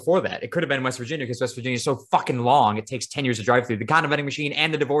even been before that. It could have been West Virginia because West Virginia is so fucking long. It takes 10 years to drive through. The condom vending machine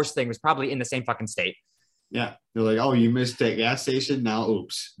and the divorce thing was probably in the same fucking state. Yeah. They're like, oh, you missed that gas station. Now,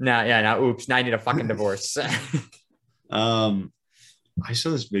 oops. Now, oops. Now I need a fucking divorce. I saw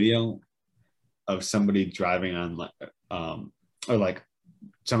this video of somebody driving on, or like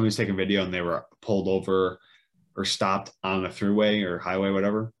somebody was taking video and they were pulled over or stopped on a thruway or highway,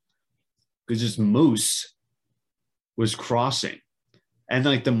 whatever. because this moose was crossing, and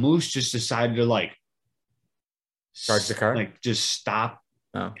like the moose just decided to like Charge the car? like just stop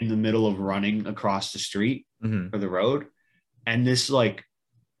Oh. in the middle of running across the street Mm-hmm. or the road, and this like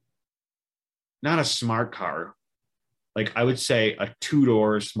not a smart car, like I would say a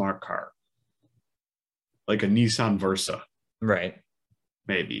 2-door smart car, like a Nissan Versa, Right.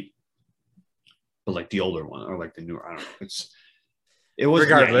 maybe, but like the older one or like the newer. I don't know. It was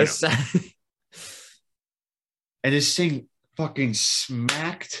Regardless. and this thing fucking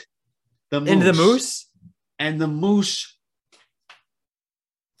smacked the moose. Into the moose? And the moose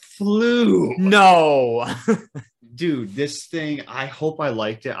flew. No. Dude, this thing, I hope I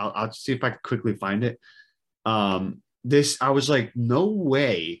liked it. I'll see if I can quickly find it. This, I was like, no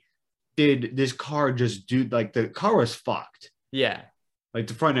way did this car just do, like the car was fucked. Yeah. Like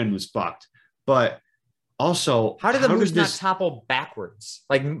the front end was fucked. But also, How did the moose not topple backwards?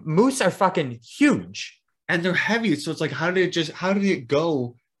 Like moose are fucking huge. And they're heavy. So it's like, how did it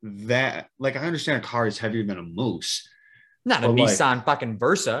go that? Like, I understand a car is heavier than a moose. Not a Nissan fucking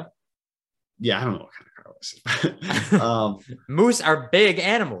Versa. Yeah, I don't know what kind of car it was. Moose are big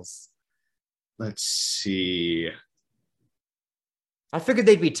animals. Let's see. I figured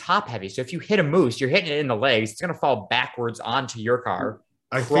they'd be top heavy. So if you hit a moose, you're hitting it in the legs. It's going to fall backwards onto your car,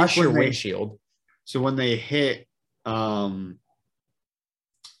 crush your windshield. So when they hit, when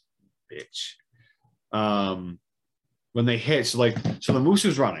they hit, so the moose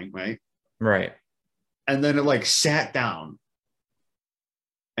was running, right? Right. And then it like sat down.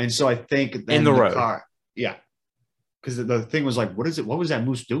 And so I think then in the road. Car, yeah. Because the thing was like, what is it? What was that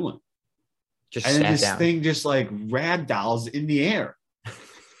moose doing? Just and then this down. thing just like ragdolls in the air.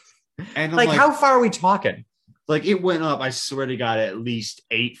 And I'm like, how far are we talking? Like it went up, I swear to God, at least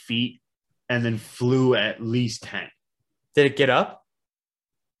 8 feet and then flew at least 10. Did it get up?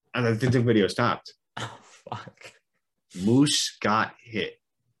 And I think the video stopped. Oh, fuck. Moose got hit.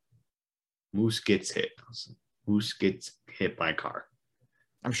 Moose gets hit. Moose gets hit by a car.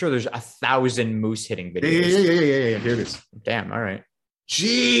 I'm sure there's 1,000 moose hitting videos. Yeah. Here it is. Damn. All right.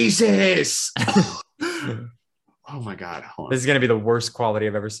 Jesus. Oh my God. Hold on. This is going to be the worst quality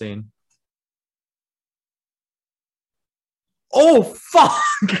I've ever seen. Oh, fuck.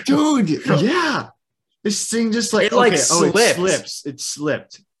 Dude. Yeah. This thing just like, it like slipped. It slips. It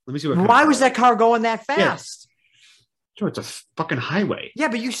slipped. Let me see what. Why was that car going that fast? Yeah. Sure, it's a fucking highway. Yeah,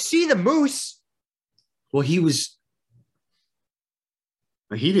 but you see the moose. Well, he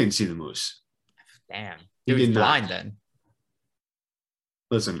didn't see the moose. Damn. He was blind then.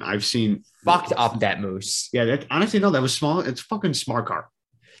 Listen, I've seen fucked up that moose. Yeah, honestly, no, that was small. It's fucking smart car.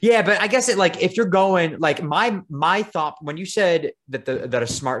 Yeah, but I guess it like if you're going like my thought when you said that that a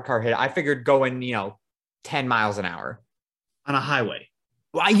smart car hit, I figured going 10 miles an hour on a highway.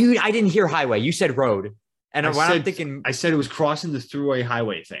 Well, I didn't hear highway. You said road, and I'm thinking I said it was crossing the thruway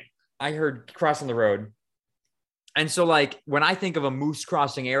highway thing. I heard crossing the road. And so, like, when I think of a moose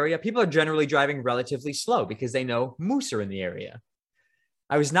crossing area, people are generally driving relatively slow because they know moose are in the area.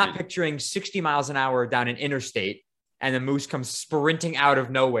 I was not picturing 60 miles an hour down an interstate and the moose comes sprinting out of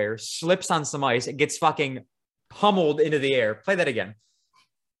nowhere, slips on some ice, and gets fucking pummeled into the air. Play that again.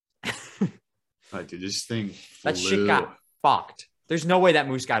 Dude, this thing that shit got fucked. There's no way that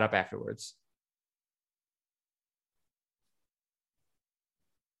moose got up afterwards.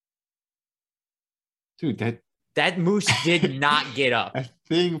 Dude, that moose did not get up. That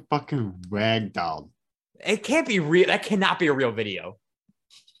thing fucking ragdolled. It can't be real. That cannot be a real video.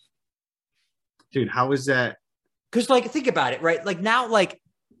 Dude, how is that? Because, like, think about it, right? Like, now, like,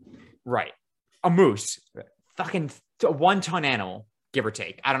 right. A moose, fucking 1 ton animal, give or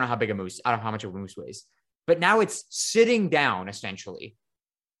take. I don't know how big a moose, I don't know how much a moose weighs. But now it's sitting down, essentially.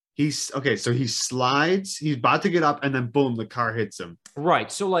 So he slides, he's about to get up, and then boom, the car hits him.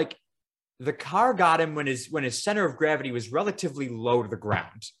 Right. So, like, the car got him when his center of gravity was relatively low to the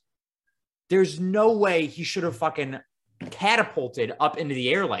ground. There's no way he should have fucking catapulted up into the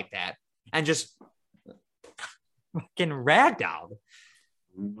air like that and just fucking ragdolled.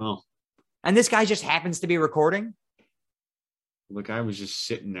 Well, and this guy just happens to be recording. The guy was just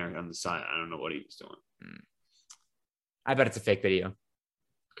sitting there on the side. I don't know what he was doing. I bet it's a fake video.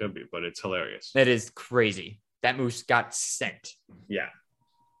 Could be, but it's hilarious. That is crazy. That moose got sent. Yeah.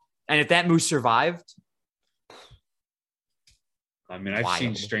 And if that moose survived, I mean, I've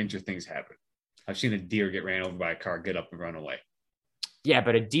seen stranger things happen. I've seen a deer get ran over by a car, get up and run away. Yeah,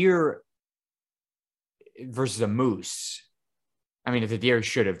 but a deer versus a moose. I mean, if the deer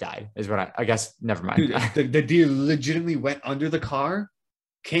should have died, is what I guess. Never mind. Dude, the deer legitimately went under the car,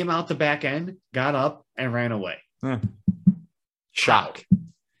 came out the back end, got up, and ran away. Shock.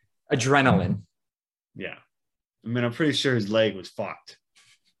 Adrenaline. Yeah. I mean, I'm pretty sure his leg was fucked.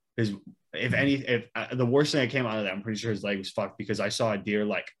 His, if the worst thing that came out of that, I'm pretty sure his leg was fucked because I saw a deer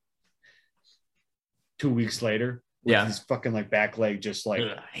like 2 weeks later with Yeah. his fucking like back leg just like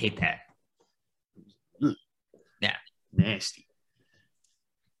Ugh, I hate that. ugh, Yeah. nasty.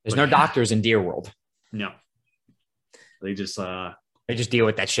 There's But no yeah. doctors in deer world. No, they just deal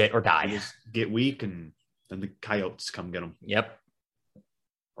with that shit or they die. just get weak and then the coyotes come get them Yep.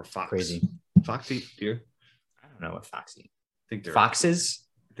 or fox. Crazy. Fox eat deer. I don't know what fox eat. I think they're Foxes?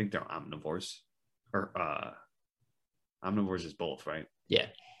 I think they're omnivores or omnivores is both, right? Yeah.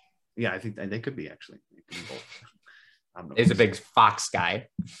 Yeah, I think they could be actually. They could be both. Is a big fox guy.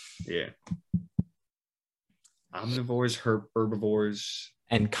 Yeah. Omnivores, herbivores,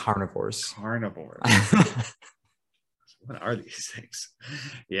 And carnivores. carnivores. What are these things?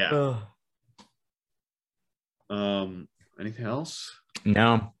 Yeah. Anything else?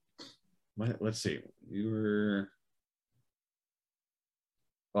 No. Let's see. You were.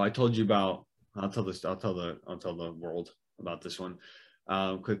 Well, I told you about. I'll tell the world about this one.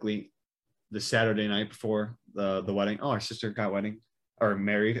 Quickly, the Saturday night before the wedding. Oh, our sister got wedding or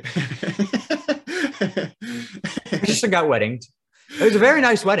married. My sister got weddinged. It was a very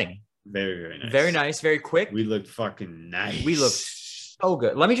nice wedding. Very, very nice. Very nice, very quick. We looked fucking nice. We looked so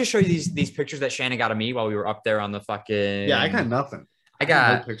good. Let me just show you these pictures that Shannon got of me while we were up there on the fucking. Yeah, I got nothing. I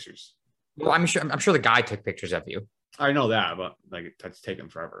got no pictures. Well, I'm sure the guy took pictures of you. I know that, but like that's taken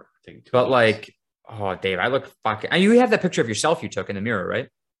forever. But like, oh, Dave, I look fucking. You have that picture of yourself you took in the mirror, right?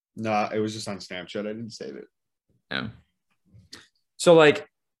 No, it was just on Snapchat. I didn't save it. Yeah. So like,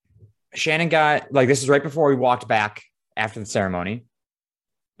 Shannon got like this is right before we walked back after the ceremony,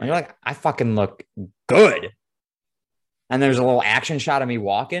 and you're like, I fucking look good. And there's a little action shot of me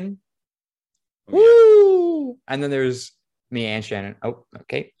walking. Oh, Woo! And then there's me and Shannon. Oh,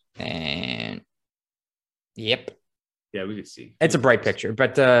 okay. And yep. Yeah, we could see. It's a bright picture.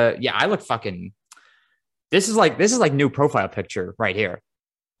 But yeah, I look fucking this is like new profile picture right here.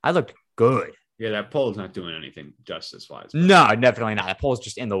 I looked good. Yeah, that pole's not doing anything justice wise. No, definitely not. That pole's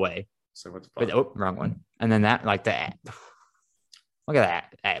just in the way. So what the fuck? But, oh, wrong one. And then that like that. Look at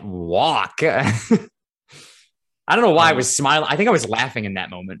that walk. I don't know why I was smiling. I think I was laughing in that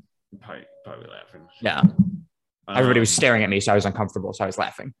moment. Probably laughing. Yeah. Everybody was staring at me, so I was uncomfortable. So I was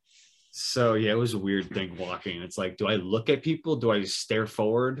laughing. So yeah, it was a weird thing walking. It's like, do I look at people? Do I stare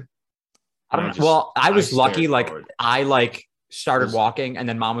forward? I don't know. Well, I was lucky. Like forward. I like started walking, and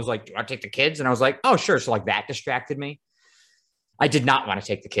then mom was like, "Do you want to take the kids?" And I was like, "Oh, sure." So like that distracted me. I did not want to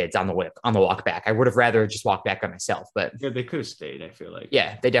take the kids on the walk back. I would have rather just walked back by myself. But yeah, they could have stayed. I feel like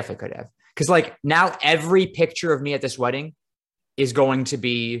yeah, they definitely could have. Because like now every picture of me at this wedding is going to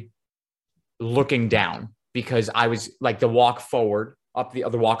be looking down because I was like the walk forward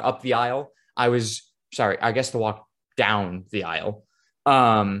the walk up the aisle. I guess the walk down the aisle.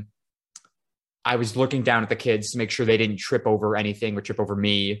 I was looking down at the kids to make sure they didn't trip over anything or trip over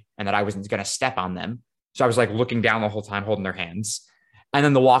me and that I wasn't going to step on them. So I was like looking down the whole time, holding their hands. And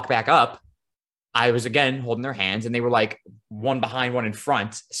then the walk back up, I was again holding their hands and they were like one behind, one in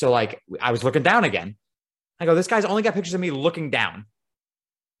front. So like I was looking down again. I go, this guy's only got pictures of me looking down.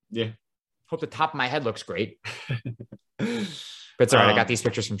 Yeah. Hope the top of my head looks great. But it's all right. I got these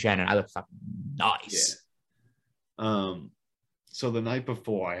pictures from Shannon. I look fucking nice. Yeah. So the night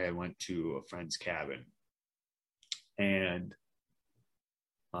before I went to a friend's cabin and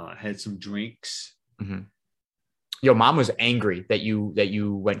had some drinks. Mm-hmm. Yo, mom was angry that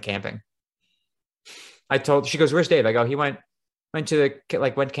you went camping. She goes, where's Dave? I go, he went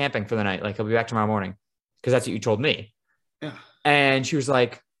camping for the night. Like he'll be back tomorrow morning. Cause that's what you told me. Yeah. And she was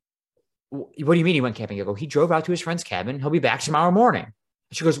like, what do you mean he went camping? I go, he drove out to his friend's cabin. He'll be back tomorrow morning.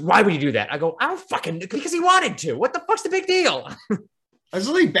 And she goes, why would you do that? I go, I don't fucking, because he wanted to. What the fuck's the big deal? I was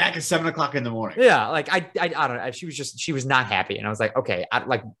only back at 7:00 in the morning. Yeah. Like I don't know. She was not happy. And I was like, okay,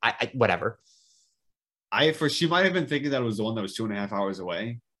 whatever. She might have been thinking that it was the one that was 2.5 hours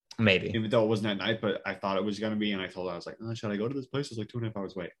away. Maybe. Even though it wasn't at night, but I thought it was going to be. And I told her, I was like, oh, should I go to this place? It was like 2.5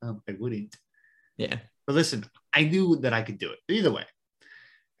 hours away. I wouldn't. Yeah. But listen, I knew that I could do it either way.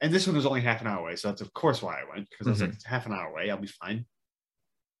 And this one was only half an hour away. So that's, of course, why I went. Because I was like, it's half an hour away. I'll be fine.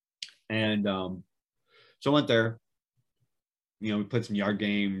 And so I went there. You know, we played some yard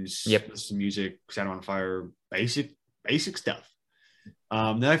games. Yep. Some music, set on fire. Basic stuff.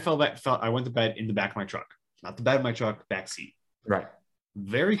 Then I went to bed in the back of my truck. Not the bed of my truck, back seat. Right.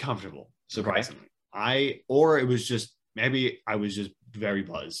 Very comfortable, surprisingly. Or it was just, maybe I was just very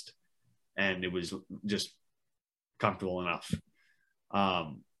buzzed and it was just comfortable enough.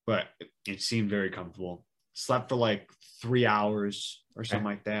 But it seemed very comfortable. Slept for like 3 hours or something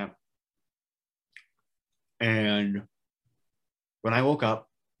like that. And when I woke up,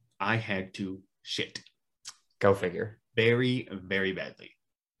 I had to shit Go figure. very, very badly.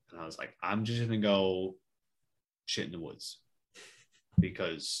 And I was like, I'm just going to go shit in the woods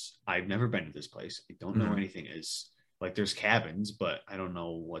because I've never been to this place. I don't know where anything is. Like, there's cabins, but I don't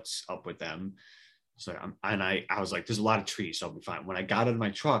know what's up with them. So I was like, there's a lot of trees, so I'll be fine. When I got out of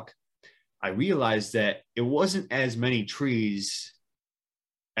my truck, I realized that it wasn't as many trees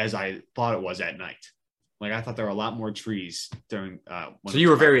as I thought it was at night. Like, I thought there were a lot more trees during. So you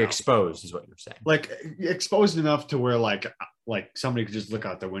were very exposed, is what you're saying. Like, exposed enough to where like somebody could just look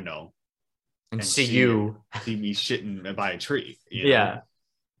out their window and see me shitting by a tree. Yeah.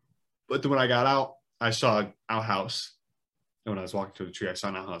 But then when I got out, I saw an outhouse. And when I was walking through the tree, I saw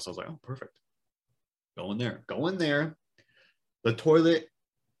an outhouse. I was like, oh, perfect. Go in there. The toilet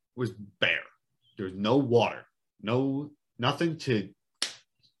was bare. There was no water, nothing to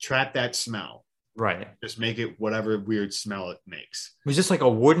trap that smell. Right. Just make it whatever weird smell it makes. Was this like a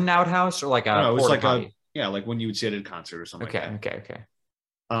wooden outhouse or like a? No, it was like like when you would sit at a concert or something. Okay.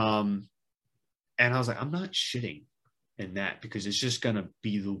 And I was like, I'm not shitting in that because it's just gonna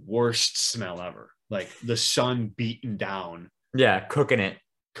be the worst smell ever. Like the sun beating down. Yeah, cooking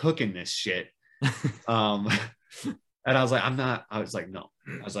this shit. And I was like, no. I was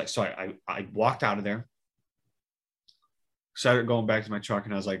like, so I walked out of there, started going back to my truck,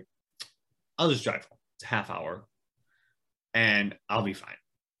 and I was like, I'll just drive home. It's a half hour and I'll be fine.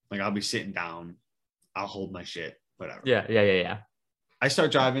 Like, I'll be sitting down. I'll hold my shit, whatever. Yeah. I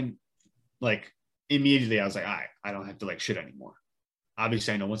start driving, like, immediately I was like, all right, I don't have to like shit anymore.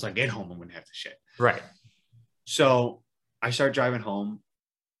 Obviously, I know once I get home, I'm going to have to shit. Right. So I start driving home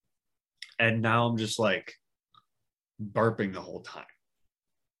and now I'm just like burping the whole time.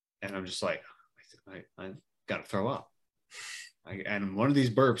 And I'm just like, I got to throw up. And one of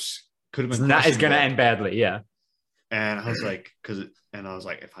these burps could have been it's going to end badly. Yeah. And I was like,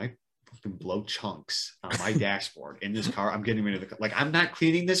 if I fucking blow chunks on my dashboard in this car, I'm getting rid of the car. Like, I'm not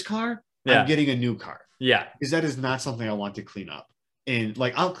cleaning this car. Yeah. I'm getting a new car. Yeah. Because that is not something I want to clean up. And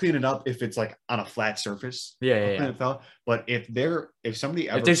like, I'll clean it up if it's like on a flat surface. Yeah. But if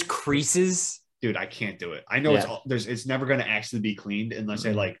there's creases, dude, I can't do it. I know it's never going to actually be cleaned unless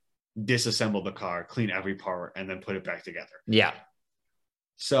I like disassemble the car, clean every part, and then put it back together. Yeah.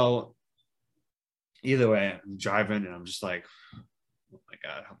 So either way, I'm driving and I'm just like, oh my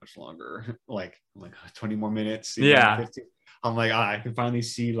God, how much longer? Like, I'm like 20 more minutes. 15. I'm like, I can finally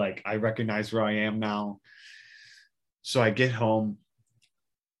see, like, I recognize where I am now. So I get home,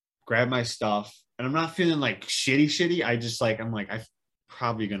 grab my stuff, and I'm not feeling like shitty. I'm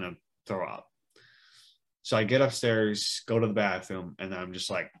probably going to throw up. So I get upstairs, go to the bathroom, and then I'm just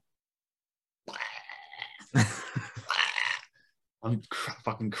like, I'm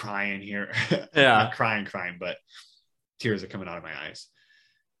fucking crying here. Yeah. Not crying, but tears are coming out of my eyes.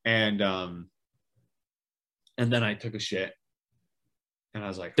 And then I took a shit. And I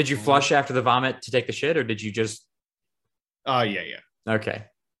was like, did you flush after the vomit to take the shit, or did you just? Yeah. Okay.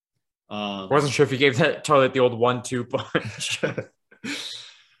 Wasn't sure if you gave that toilet the old 1-2 punch.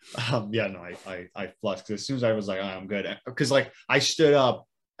 I flushed because as soon as I was like, oh, I'm good, because like I stood up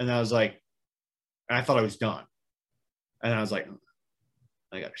and I was like, and I thought I was done, and I was like,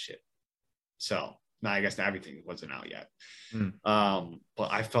 I got shit. So now I guess everything wasn't out yet.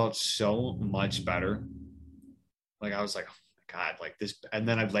 But I felt so much better. Like, I was like, oh my God, like this. And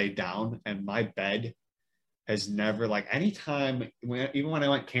then I laid down, and my bed has never, like, anytime, even when I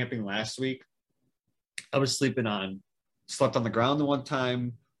went camping last week, I was slept on the ground the one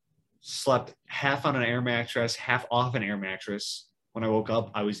time, slept half on an air mattress, half off an air mattress. When I woke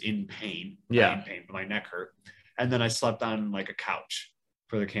up, I was in pain. Yeah. In pain, but my neck hurt. And then I slept on like a couch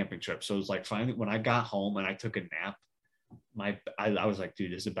for the camping trip. So it was like, finally, when I got home and I took a nap, I was like,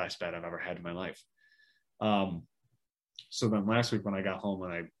 dude, this is the best bed I've ever had in my life. So then last week when I got home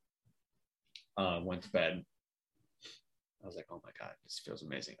and I went to bed, I was like, oh my God, this feels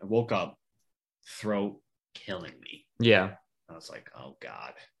amazing. I woke up, throat killing me. Yeah. I was like, oh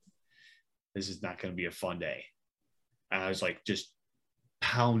God, this is not going to be a fun day. And I was like, just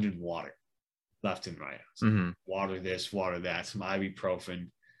pounding water left and right. Like, water this, water that, some ibuprofen.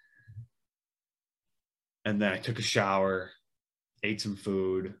 And then I took a shower, ate some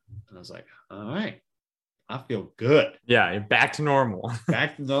food, and I was like, all right, I feel good. Yeah, you're back to normal.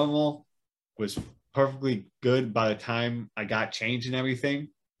 Back to normal. Was perfectly good by the time I got changed and everything.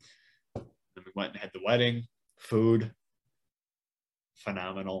 Then we went and had the wedding. Food,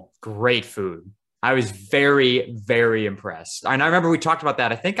 phenomenal. Great food. I was very, very impressed. And I remember we talked about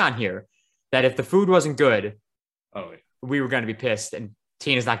that, I think, on here, that if the food wasn't good, we were going to be pissed. And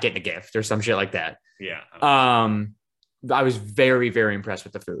Tina's not getting a gift or some shit like that. Yeah. I was very, very impressed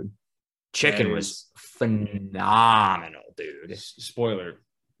with the food. Chicken was phenomenal, dude. Spoiler,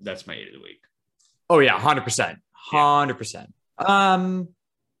 that's my 8 of the week. Oh yeah, 100%. 100%.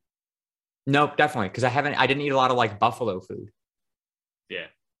 Nope, definitely. Because I didn't eat a lot of like buffalo food. Yeah.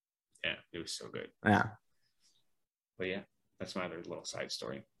 Yeah. It was so good. Yeah. But yeah, that's my other little side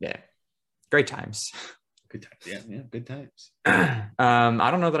story. Yeah. Great times. Good times. Yeah, yeah, good times. I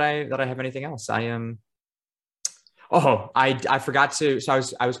don't know that I have anything else. I forgot to. So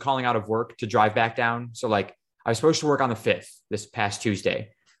I was calling out of work to drive back down. So like I was supposed to work on the 5th this past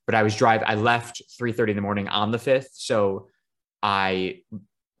Tuesday, but I left 3:30 in the morning on the 5th. So I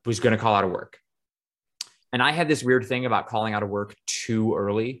was going to call out of work. And I had this weird thing about calling out of work too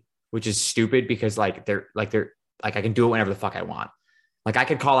early, which is stupid because like I can do it whenever the fuck I want. Like I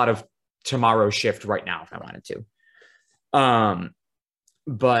could call out of tomorrow's shift right now if I wanted to.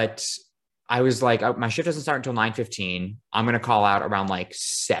 But I was like, my shift doesn't start until 9:15. I'm going to call out around like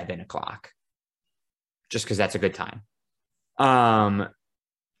 7:00 just because that's a good time.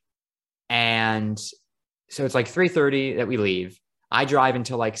 And so it's like 3:30 that we leave. I drive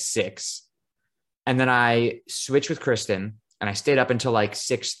until like 6. And then I switched with Kristen and I stayed up until like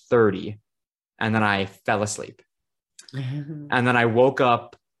 6:30. And then I fell asleep. And then I woke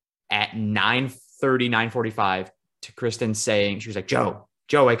up at 9:30, 9:45 to Kristen saying, she was like, Joe,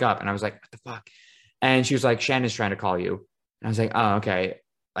 wake up. And I was like, what the fuck? And she was like, Shannon's trying to call you. And I was like, oh, okay.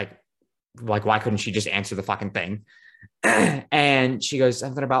 Like, why couldn't she just answer the fucking thing? And she goes,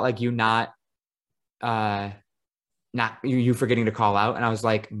 something about like you not you forgetting to call out. And I was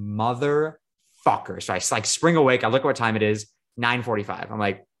like, motherfucker. So I like spring awake. I look at what time it is, 9:45. I'm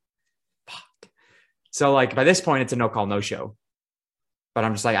like, fuck. So like by this point, it's a no call, no show. But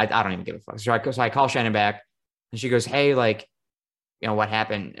I'm just like, I don't even give a fuck. So I call Shannon back and she goes, hey, like, you know, what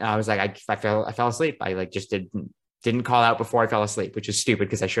happened? And I was like, I fell asleep. I like just didn't call out before I fell asleep, which is stupid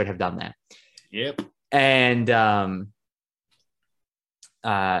because I should have done that. Yep. And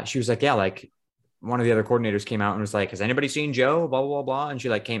she was like, yeah, like one of the other coordinators came out and was like, has anybody seen Joe? Blah, blah, blah, blah. And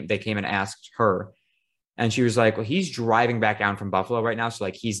they came and asked her. And she was like, well, he's driving back down from Buffalo right now. So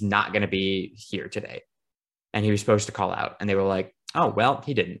like, he's not going to be here today. And he was supposed to call out. And they were like, oh, well,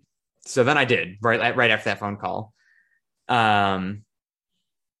 he didn't. So then I did right after that phone call. And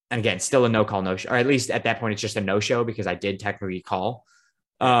again, still a no call, no show, or at least at that point, it's just a no show because I did technically call.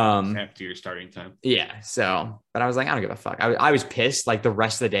 After your starting time. Yeah. So, but I was like, I don't give a fuck. I was pissed. Like the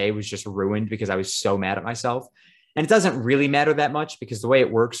rest of the day was just ruined because I was so mad at myself. And it doesn't really matter that much because the way it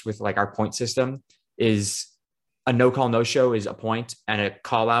works with like our point system is a no call, no show is a point and a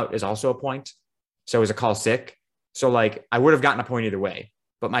call out is also a point. So it was a call sick. So like I would have gotten a point either way,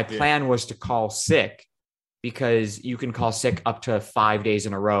 but my plan was to call sick because you can call sick up to 5 days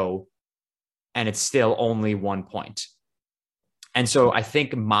in a row and it's still only 1 point. And so I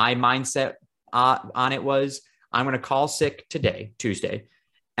think my mindset on it was I'm going to call sick today, Tuesday.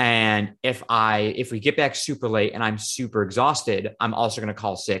 And if we get back super late and I'm super exhausted, I'm also going to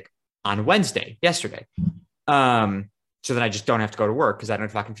call sick on Wednesday, yesterday. So then I just don't have to go to work because I don't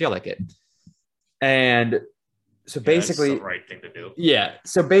fucking feel like it. And so basically, that's the right thing to do. Yeah.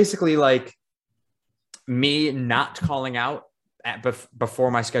 So basically, like me not calling out before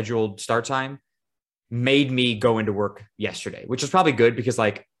my scheduled start time made me go into work yesterday, which is probably good because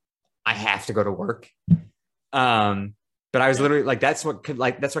like I have to go to work. But I was literally like, that's what kind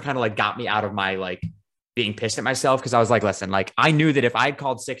of like got me out of my like being pissed at myself. Cause I was like, listen, like I knew that if I'd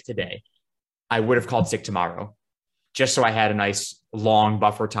called sick today, I would have called sick tomorrow just so I had a nice long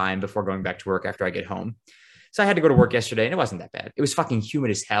buffer time before going back to work after I get home. So I had to go to work yesterday and it wasn't that bad. It was fucking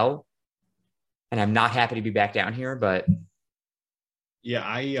humid as hell. And I'm not happy to be back down here, but yeah,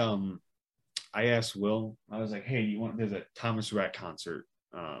 I asked Will, I was like, hey, there's a Thomas Rhett concert,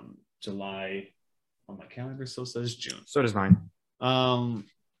 July, on my calendar still says June. So does mine.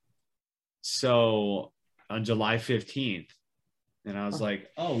 So on July 15th, and I was like,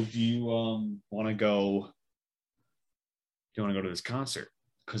 oh, do you want to go to this concert?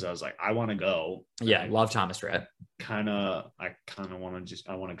 Because I was like, I want to go. Yeah, I love Thomas Rhett. I kind of want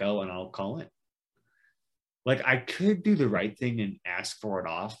to go and I'll call it. Like I could do the right thing and ask for it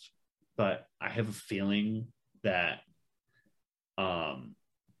off, but I have a feeling that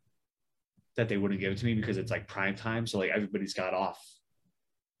that they wouldn't give it to me because it's like prime time. So like everybody's got off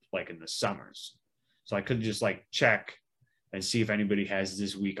like in the summers. So I could just like check and see if anybody has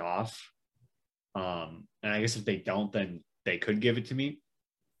this week off. And I guess if they don't, then they could give it to me.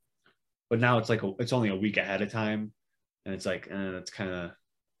 But now it's like it's only a week ahead of time. And it's like, it's kind of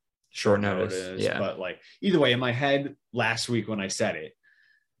short notice. Yeah. But like either way, in my head last week when I said it,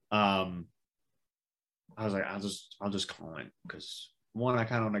 I was like, I'll just call in because one, I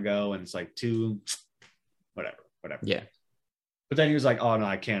kind of want to go, and it's like two, whatever. Yeah. But then he was like, oh no,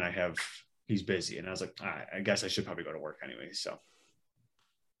 I can't. He's busy, and I was like, all right, I guess I should probably go to work anyway. So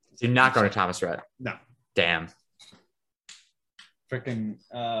You're not going to Thomas Rhett. No. Damn. Freaking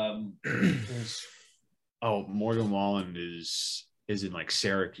Morgan Wallen is in like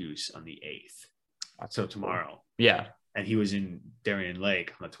Syracuse on the 8th. So tomorrow. Yeah. And he was in Darien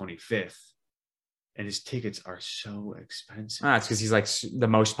Lake on the 25th. And his tickets are so expensive. It's because he's like the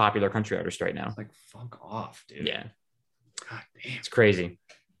most popular country artist right now. Like, fuck off, dude. Yeah. God damn. It's crazy.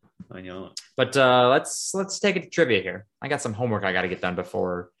 I know. But let's take it to trivia here. I got some homework I got to get done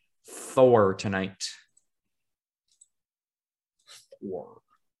before Thor tonight.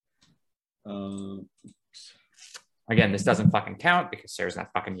 Again, this doesn't fucking count because Sarah's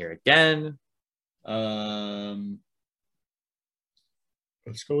not fucking here again.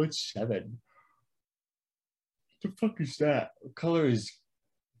 Let's go with 7. What the fuck is that? What color is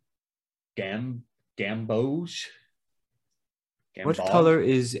Gambos? What color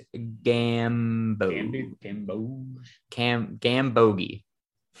is Gambo? Gambos. Gambogi.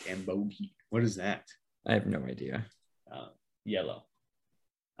 Gambogi. What is that? I have no idea. Yellow.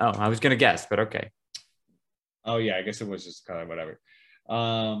 Oh, I was gonna guess, but okay. Oh yeah, I guess it was just color, whatever.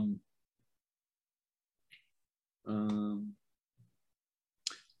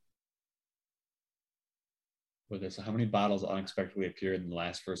 Okay, so how many bottles unexpectedly appear in the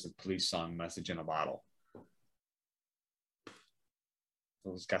last verse of Police song "Message in a Bottle"?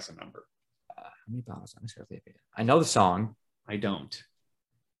 Let's guess a number. How many bottles unexpectedly appear? I know the song. I don't.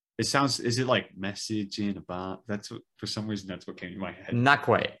 It sounds. Is it like "Message in a Bottle"? That's what, for some reason, that's what came to my head. Not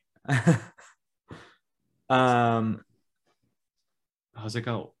quite. How's it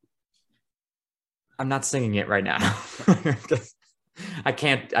go? I'm not singing it right now. I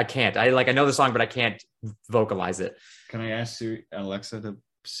can't. I know the song, but I can't vocalize it. Can I ask Alexa to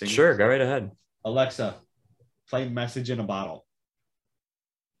sing? Sure, go right ahead. Alexa, play "Message in a Bottle."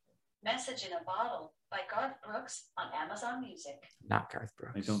 Message in a Bottle by Garth Brooks on Amazon Music. Not Garth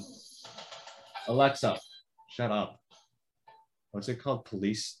Brooks. I don't. Alexa, shut up. What's it called?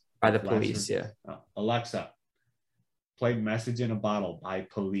 Police? By the Police, yeah. Oh, Alexa, play "Message in a Bottle" by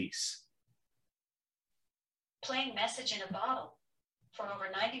Police. Playing "Message in a Bottle." For over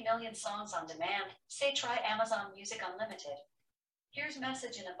 90 million songs on demand, say try Amazon Music Unlimited. Here's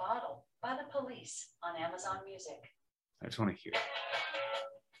 "Message in a Bottle" by the Police on Amazon Music. I just want to hear it.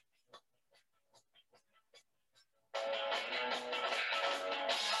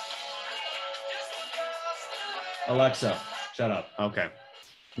 Alexa, shut up. Okay.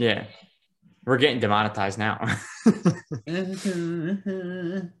 Yeah. We're getting demonetized now.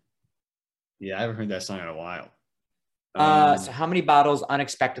 Yeah, I haven't heard that song in a while. So how many bottles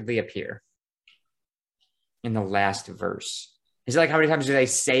unexpectedly appear in the last verse? Is it like how many times do they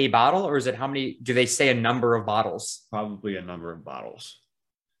say bottle, or is it how many do they say a number of bottles? Probably a number of bottles.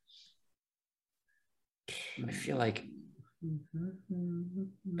 I feel like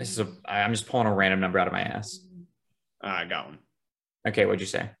I'm just pulling a random number out of my ass. I got one. Okay, what'd you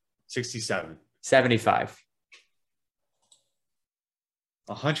say? 67. 75.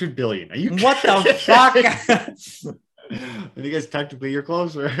 100 billion. Are you what the fuck? I think it's technically you're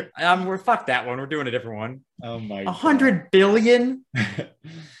closer. We're fuck that one. We're doing a different one. Oh my 100 billion?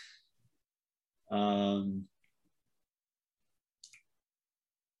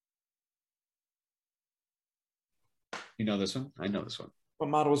 You know this one? I know this one. What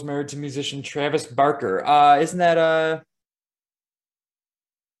model was married to musician Travis Barker? Isn't that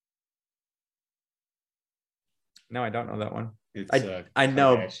No, I don't know that one. It's I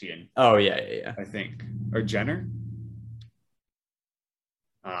know. Kardashian, oh yeah. I think. Or Jenner?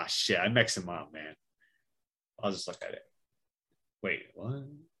 Ah, shit. I mix them up, man. I'll just look at it. Wait, what?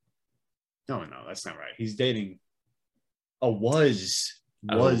 No, that's not right. He's dating. Oh, was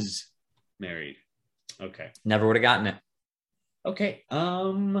married. Okay. Never would have gotten it. Okay.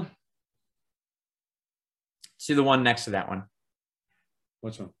 See the one next to that one.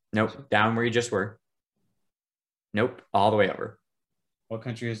 Which one? Nope. Down where you just were. Nope. All the way over. What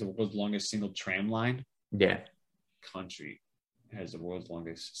country has the world's longest single tram line? Yeah. Country has the world's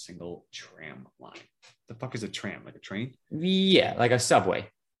longest single tram line. The fuck is a tram? Like a train? Yeah, like a subway.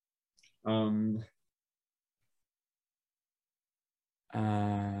 Okay.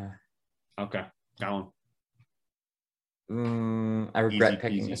 That one. I regret Easy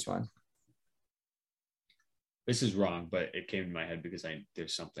picking peasy. this one. This is wrong, but it came to my head because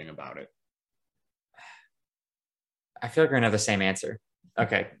there's something about it. I feel like we're gonna have the same answer.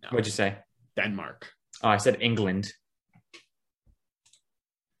 Okay. No. What'd you say? Denmark. Oh, I said England.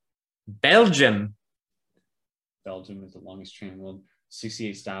 Belgium. Belgium is the longest train in the world.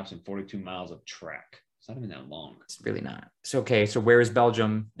 68 stops and 42 miles of track. It's not even that long. It's really not. So, okay. So where is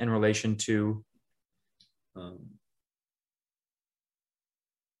Belgium in relation to?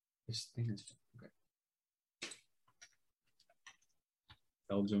 This thing is okay.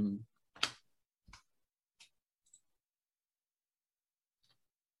 Belgium.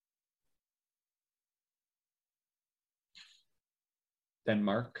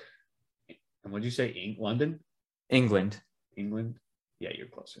 Denmark. And what did you say? London? England. England? Yeah, you're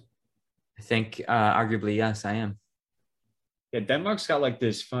closer. I think arguably, yes, I am. Yeah, Denmark's got like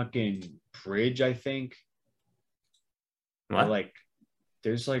this fucking bridge, I think. What? Like,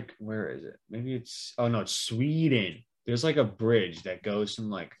 there's like, where is it? Maybe it's, oh no, it's Sweden. There's like a bridge that goes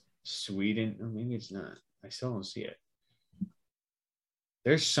from like Sweden. Or maybe it's not. I still don't see it.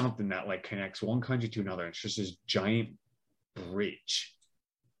 There's something that like connects one country to another. It's just this giant bridge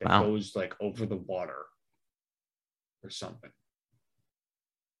that goes like over the water or something.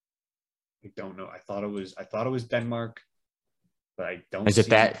 I don't know. I thought it was Denmark, but I don't. Is it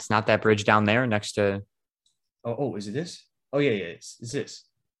that? It's not that bridge down there next to. Oh, is it this? Oh yeah, it's this.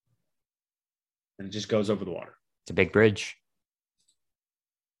 And it just goes over the water. It's a big bridge.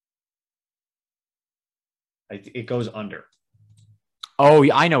 It goes under. Oh,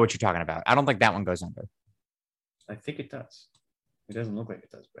 yeah, I know what you're talking about. I don't think that one goes under. I think it does. It doesn't look like it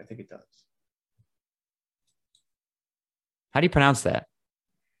does, but I think it does. How do you pronounce that?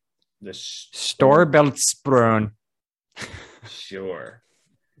 The Storebeltsbron. Sure.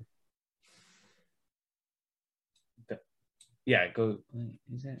 Yeah, it goes.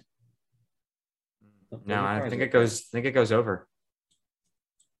 Is that? No, I think it goes. I think it goes over.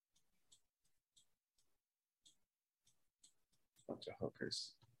 Bunch of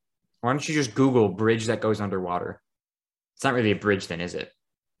hookers. Why don't you just Google bridge that goes underwater? It's not really a bridge, then, is it?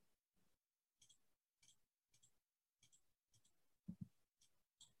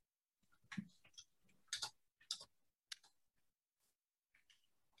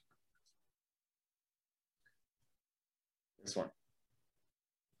 This one.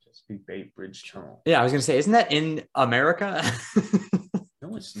 Chesapeake Bay Bridge Tunnel. Yeah, I was gonna say, isn't that in America?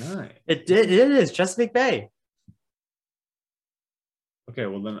 No, it's not. It is Chesapeake Bay. Okay,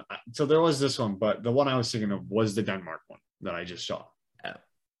 well then, so there was this one, but the one I was thinking of was the Denmark one that I just saw. Oh.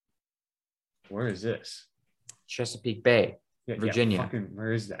 Where is this? Chesapeake Bay, Yeah, Virginia. Yeah, fucking,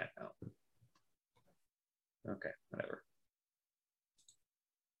 where is that? Oh. Okay, whatever.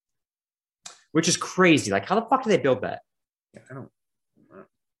 Which is crazy. Like, how the fuck did they build that? Yeah, I don't.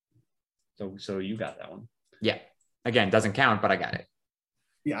 So you got that one. Yeah. Again, doesn't count, but I got it.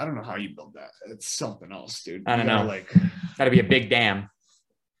 Yeah, I don't know how you build that. It's something else, dude. I don't know. Like, got to be a big dam.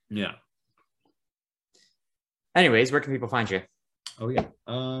 Yeah. Anyways, where can people find you? Oh yeah.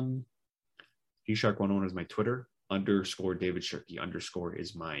 Gshark101 is my Twitter. _ David Shirky _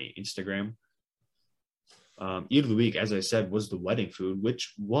 is my Instagram. Eat of the week, as I said, was the wedding food,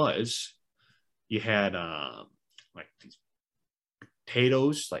 which was you had like these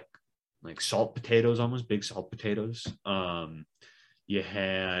potatoes, like salt potatoes, almost big salt potatoes. You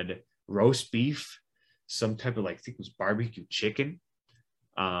had roast beef, some type of like, I think it was barbecue chicken,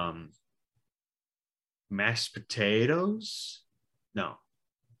 mashed potatoes. No,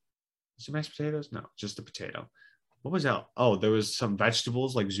 is it mashed potatoes? No, just the potato. What was that? Oh, there was some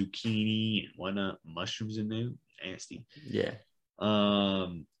vegetables like zucchini and whatnot, mushrooms in there. Nasty. Yeah.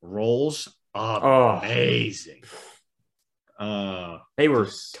 Rolls. Amazing. They were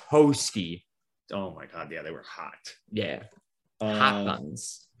toasty. Oh my god, yeah, they were hot. Yeah. Hot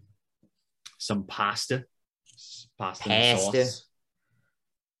buns. Some pasta. And sauce.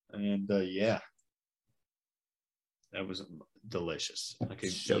 And yeah. That was delicious. I could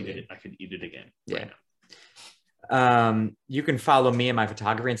eat it again. Yeah. Right now. You can follow me on my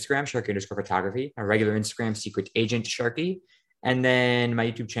photography Instagram, Sharky _photography, my regular Instagram, Secret Agent Sharky, and then my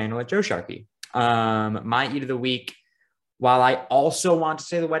YouTube channel at Joe Sharky. My eat of the week, while I also want to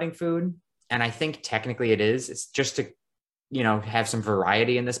say the wedding food, and I think technically it is, it's just to, have some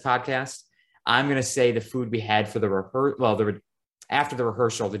variety in this podcast. I'm going to say the food we had for the after the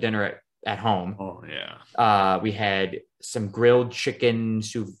rehearsal, the dinner at home. Oh yeah. We had some grilled chicken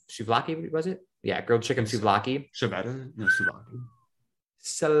souvlaki, was it? Yeah, grilled chicken souvlaki. Ciabatta? No, souvlaki.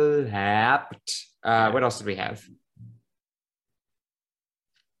 Slapped. What else did we have?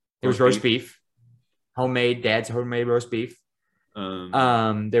 There was roast beef. Dad's homemade roast beef.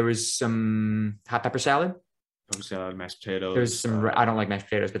 There was some hot pepper salad. Pepper salad, mashed potatoes. There was some. I don't like mashed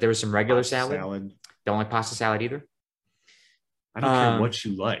potatoes, but there was some regular salad. Don't like pasta salad either. I don't care what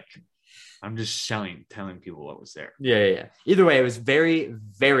you like. I'm just telling people what was there. Yeah. Either way, it was very,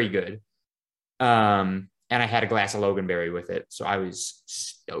 very good. And I had a glass of Loganberry with it, so I was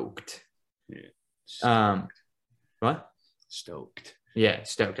stoked. Yeah. What? Stoked. Yeah,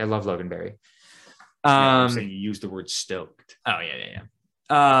 stoked. I love Loganberry. I'm saying you used the word stoked. Oh, yeah.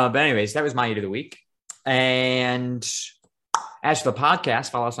 But anyways, that was my eat of the week. And as for the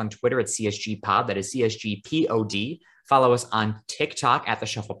podcast, follow us on Twitter at CSG Pod. That is CSGPOD. Follow us on TikTok at The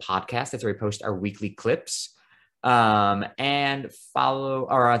Shuffle Podcast. That's where we post our weekly clips. And follow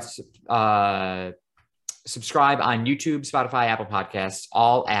or subscribe on YouTube, Spotify, Apple Podcasts,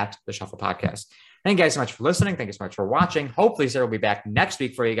 all at The Shuffle Podcast. Thank you guys so much for listening. Thank you so much for watching. Hopefully, Sarah will be back next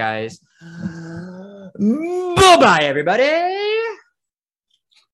week for you guys. Bye-bye, everybody.